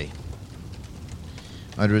next day.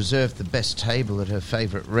 I'd reserved the best table at her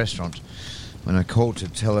favourite restaurant. When I called to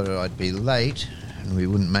tell her I'd be late and we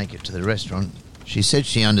wouldn't make it to the restaurant, she said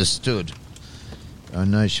she understood. I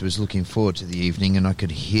know she was looking forward to the evening, and I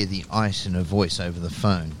could hear the ice in her voice over the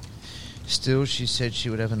phone. Still, she said she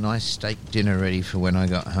would have a nice steak dinner ready for when I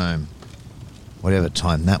got home, whatever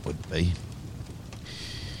time that would be.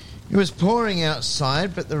 It was pouring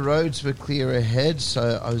outside, but the roads were clear ahead,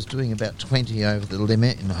 so I was doing about 20 over the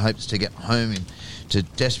limit in hopes to get home and to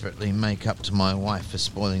desperately make up to my wife for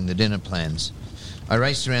spoiling the dinner plans. I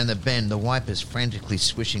raced around the bend, the wipers frantically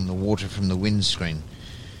swishing the water from the windscreen.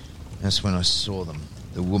 That's when I saw them,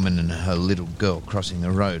 the woman and her little girl crossing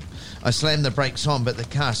the road. I slammed the brakes on, but the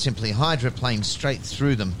car simply hydroplaned straight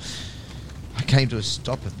through them. I came to a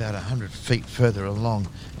stop about 100 feet further along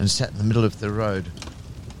and sat in the middle of the road.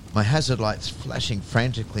 My hazard lights flashing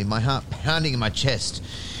frantically, my heart pounding in my chest.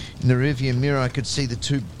 In the rearview mirror, I could see the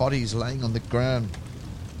two bodies laying on the ground.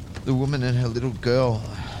 The woman and her little girl.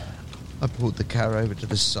 I pulled the car over to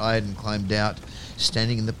the side and climbed out.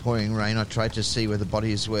 Standing in the pouring rain, I tried to see where the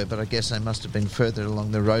bodies were, but I guess they must have been further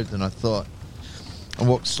along the road than I thought. I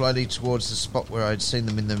walked slowly towards the spot where I'd seen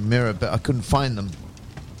them in the mirror, but I couldn't find them.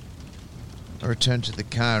 I returned to the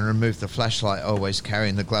car and removed the flashlight I always carry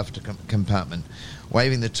in the glove compartment.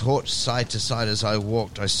 Waving the torch side to side as I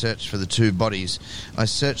walked, I searched for the two bodies. I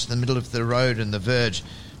searched the middle of the road and the verge,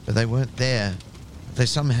 but they weren't there. They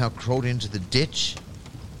somehow crawled into the ditch,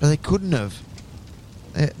 but they couldn't have.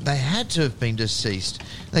 They had to have been deceased.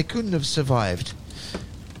 They couldn't have survived.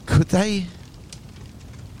 Could they?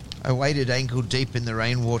 I waded ankle deep in the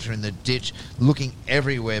rainwater in the ditch, looking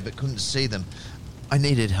everywhere but couldn't see them. I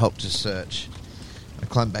needed help to search. I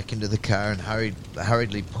climbed back into the car and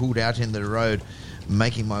hurriedly pulled out in the road,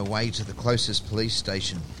 making my way to the closest police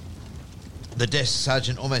station. The desk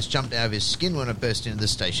sergeant almost jumped out of his skin when I burst into the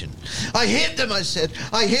station. "I hit them," I said.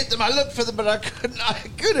 "I hit them. I looked for them, but I couldn't.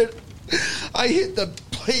 I hit them.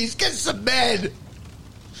 Please, get some men."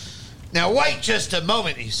 "Now wait just a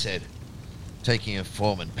moment," he said, taking a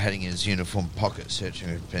form and patting his uniform pocket,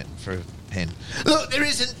 searching for a pen. "Look, there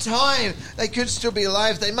isn't time. They could still be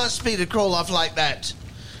alive. They must be to crawl off like that."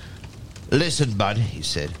 "Listen, bud," he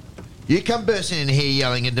said. "You come bursting in here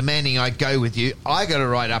yelling and demanding I go with you. I got to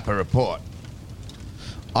write up a report.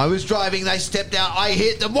 I was driving, they stepped out, I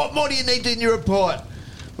hit them. What more do you need in your report?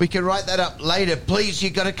 We can write that up later. Please, you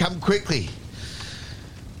got to come quickly."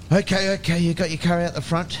 Okay, you got your car out the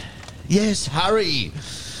front?" "Yes, hurry."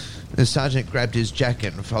 The sergeant grabbed his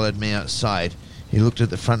jacket and followed me outside. He looked at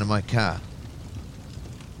the front of my car.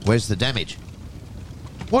 "Where's the damage?"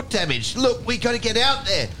 "What damage? Look, we got to get out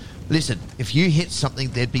there." "Listen, if you hit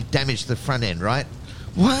something, there'd be damage to the front end, right?"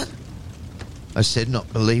 "What?" I said,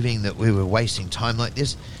 not believing that we were wasting time like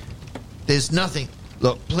this. There's nothing.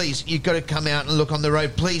 Look, please, you've got to come out and look on the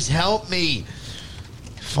road. Please help me.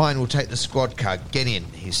 Fine, we'll take the squad car. Get in,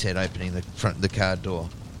 he said, opening the front of the car door.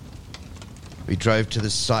 We drove to the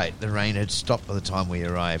site. The rain had stopped by the time we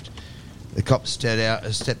arrived. The cop stepped out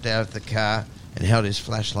of the car and held his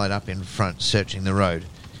flashlight up in front, searching the road.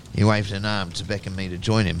 He waved an arm to beckon me to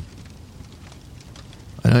join him.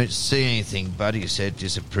 I don't see anything, bud, he said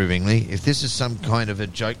disapprovingly. If this is some kind of a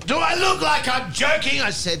joke... Do I look like I'm joking?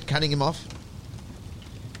 I said, cutting him off.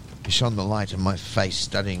 He shone the light in my face,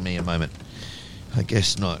 studying me a moment. I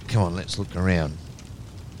guess not. Come on, let's look around.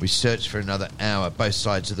 We searched for another hour, both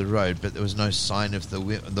sides of the road, but there was no sign of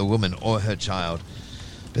the woman or her child.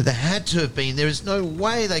 But there had to have been. There is no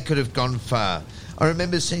way they could have gone far. I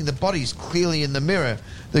remember seeing the bodies clearly in the mirror.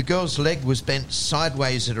 The girl's leg was bent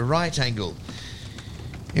sideways at a right angle.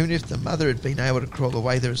 Even if the mother had been able to crawl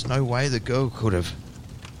away, there is no way the girl could have.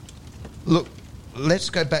 Look, let's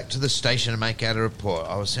go back to the station and make out a report.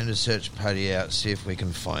 I will send a search party out, see if we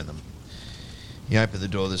can find them. He opened the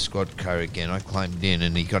door of the squad car again. I climbed in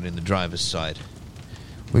and he got in the driver's side.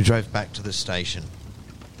 We drove back to the station.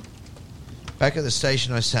 Back at the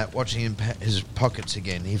station I sat watching him his pockets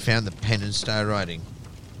again. He found the pen and started writing.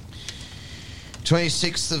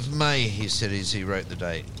 26th of May, he said as he wrote the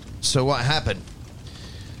date. So what happened?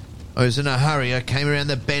 I was in a hurry. I came around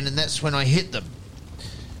the bend and that's when I hit them.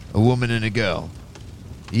 A woman and a girl.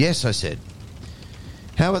 Yes, I said.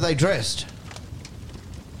 How were they dressed?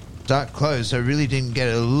 Dark clothes. I really didn't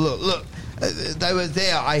get a look. Look, they were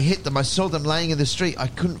there. I hit them. I saw them laying in the street. I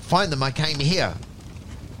couldn't find them. I came here.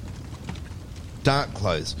 Dark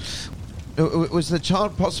clothes. Was the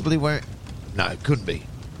child possibly wearing... No, it couldn't be.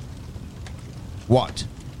 What?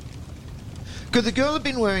 Could the girl have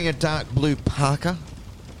been wearing a dark blue parka?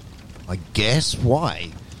 I guess.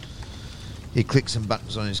 Why? He clicked some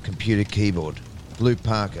buttons on his computer keyboard. Blue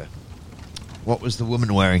parka. What was the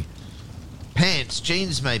woman wearing? Pants,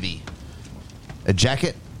 jeans maybe. A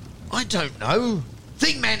jacket? I don't know.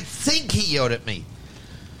 Think, man, think, he yelled at me.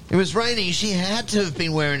 It was raining. She had to have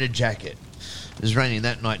been wearing a jacket. It was raining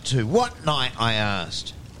that night too. What night? I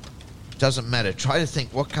asked. Doesn't matter. Try to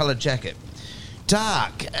think. What colour jacket?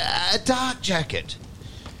 Dark. A dark jacket.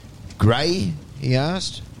 Grey? He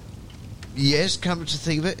asked. Yes, come to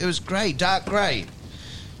think of it, it was grey. Dark grey.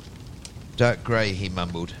 Dark grey, he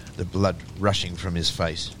mumbled, the blood rushing from his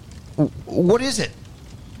face. What is it?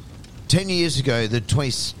 10 years ago, the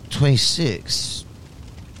 26th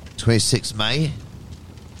May?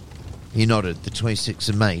 He nodded. The 26th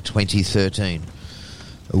of May, 2013.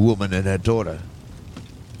 A woman and her daughter.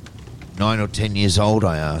 9 or 10 years old,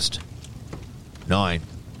 I asked. 9.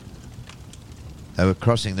 They were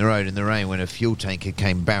crossing the road in the rain when a fuel tanker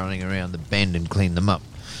came barreling around the bend and cleaned them up.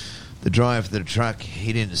 The driver of the truck,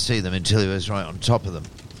 he didn't see them until he was right on top of them.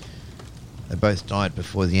 They both died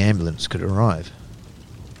before the ambulance could arrive.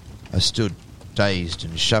 I stood dazed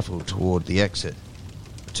and shuffled toward the exit.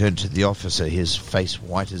 I turned to the officer, his face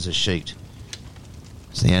white as a sheet.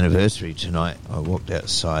 It's the anniversary tonight. I walked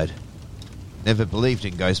outside. Never believed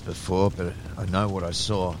in ghosts before, but I know what I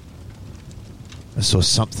saw. I saw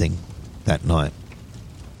something that night.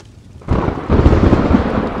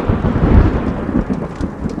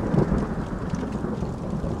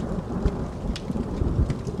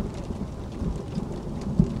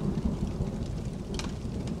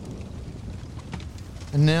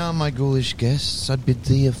 And now, my ghoulish guests, I bid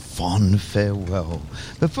thee a fond farewell.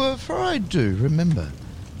 But before I do, remember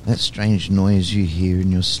that strange noise you hear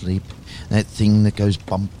in your sleep, that thing that goes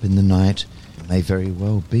bump in the night, may very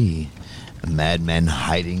well be a madman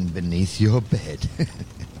hiding beneath your bed.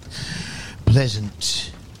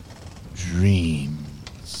 Pleasant dreams.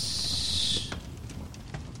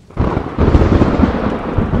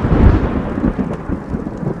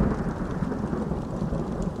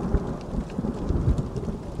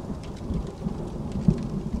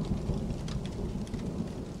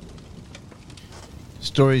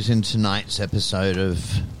 Stories in tonight's episode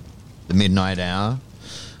of The Midnight Hour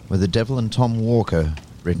were The Devil and Tom Walker,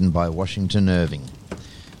 written by Washington Irving.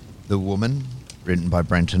 The Woman, written by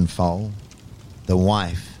Brenton Fole. The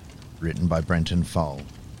Wife, written by Brenton Fole.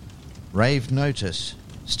 Rave Notice,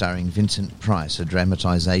 starring Vincent Price, a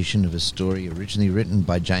dramatisation of a story originally written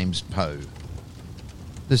by James Poe.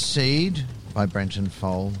 The Seed, by Brenton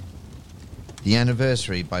Fole. The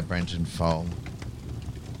Anniversary, by Brenton Fole.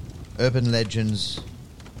 Urban Legends,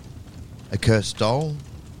 A Cursed Doll,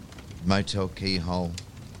 Motel Keyhole,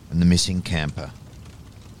 and The Missing Camper.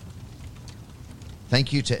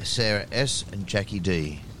 Thank you to Sarah S. and Jackie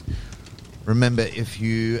D. Remember, if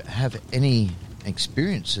you have any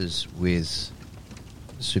experiences with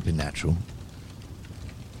the supernatural,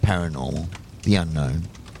 paranormal, the unknown,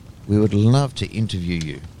 we would love to interview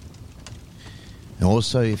you. And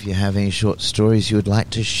also, if you have any short stories you would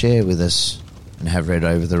like to share with us and have read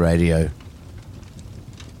over the radio,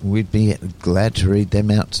 we'd be glad to read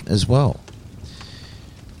them out as well.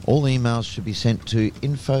 All emails should be sent to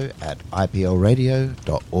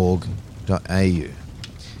info@iplradio.org.au.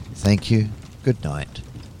 Thank you. Good night.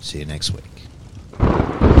 See you next week.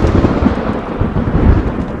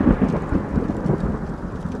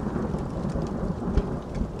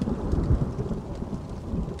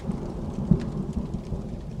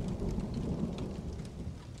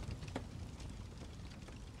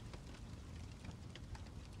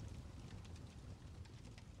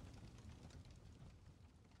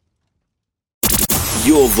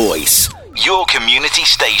 Your voice, your community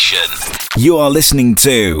station. You are listening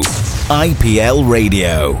to IPL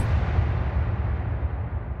Radio.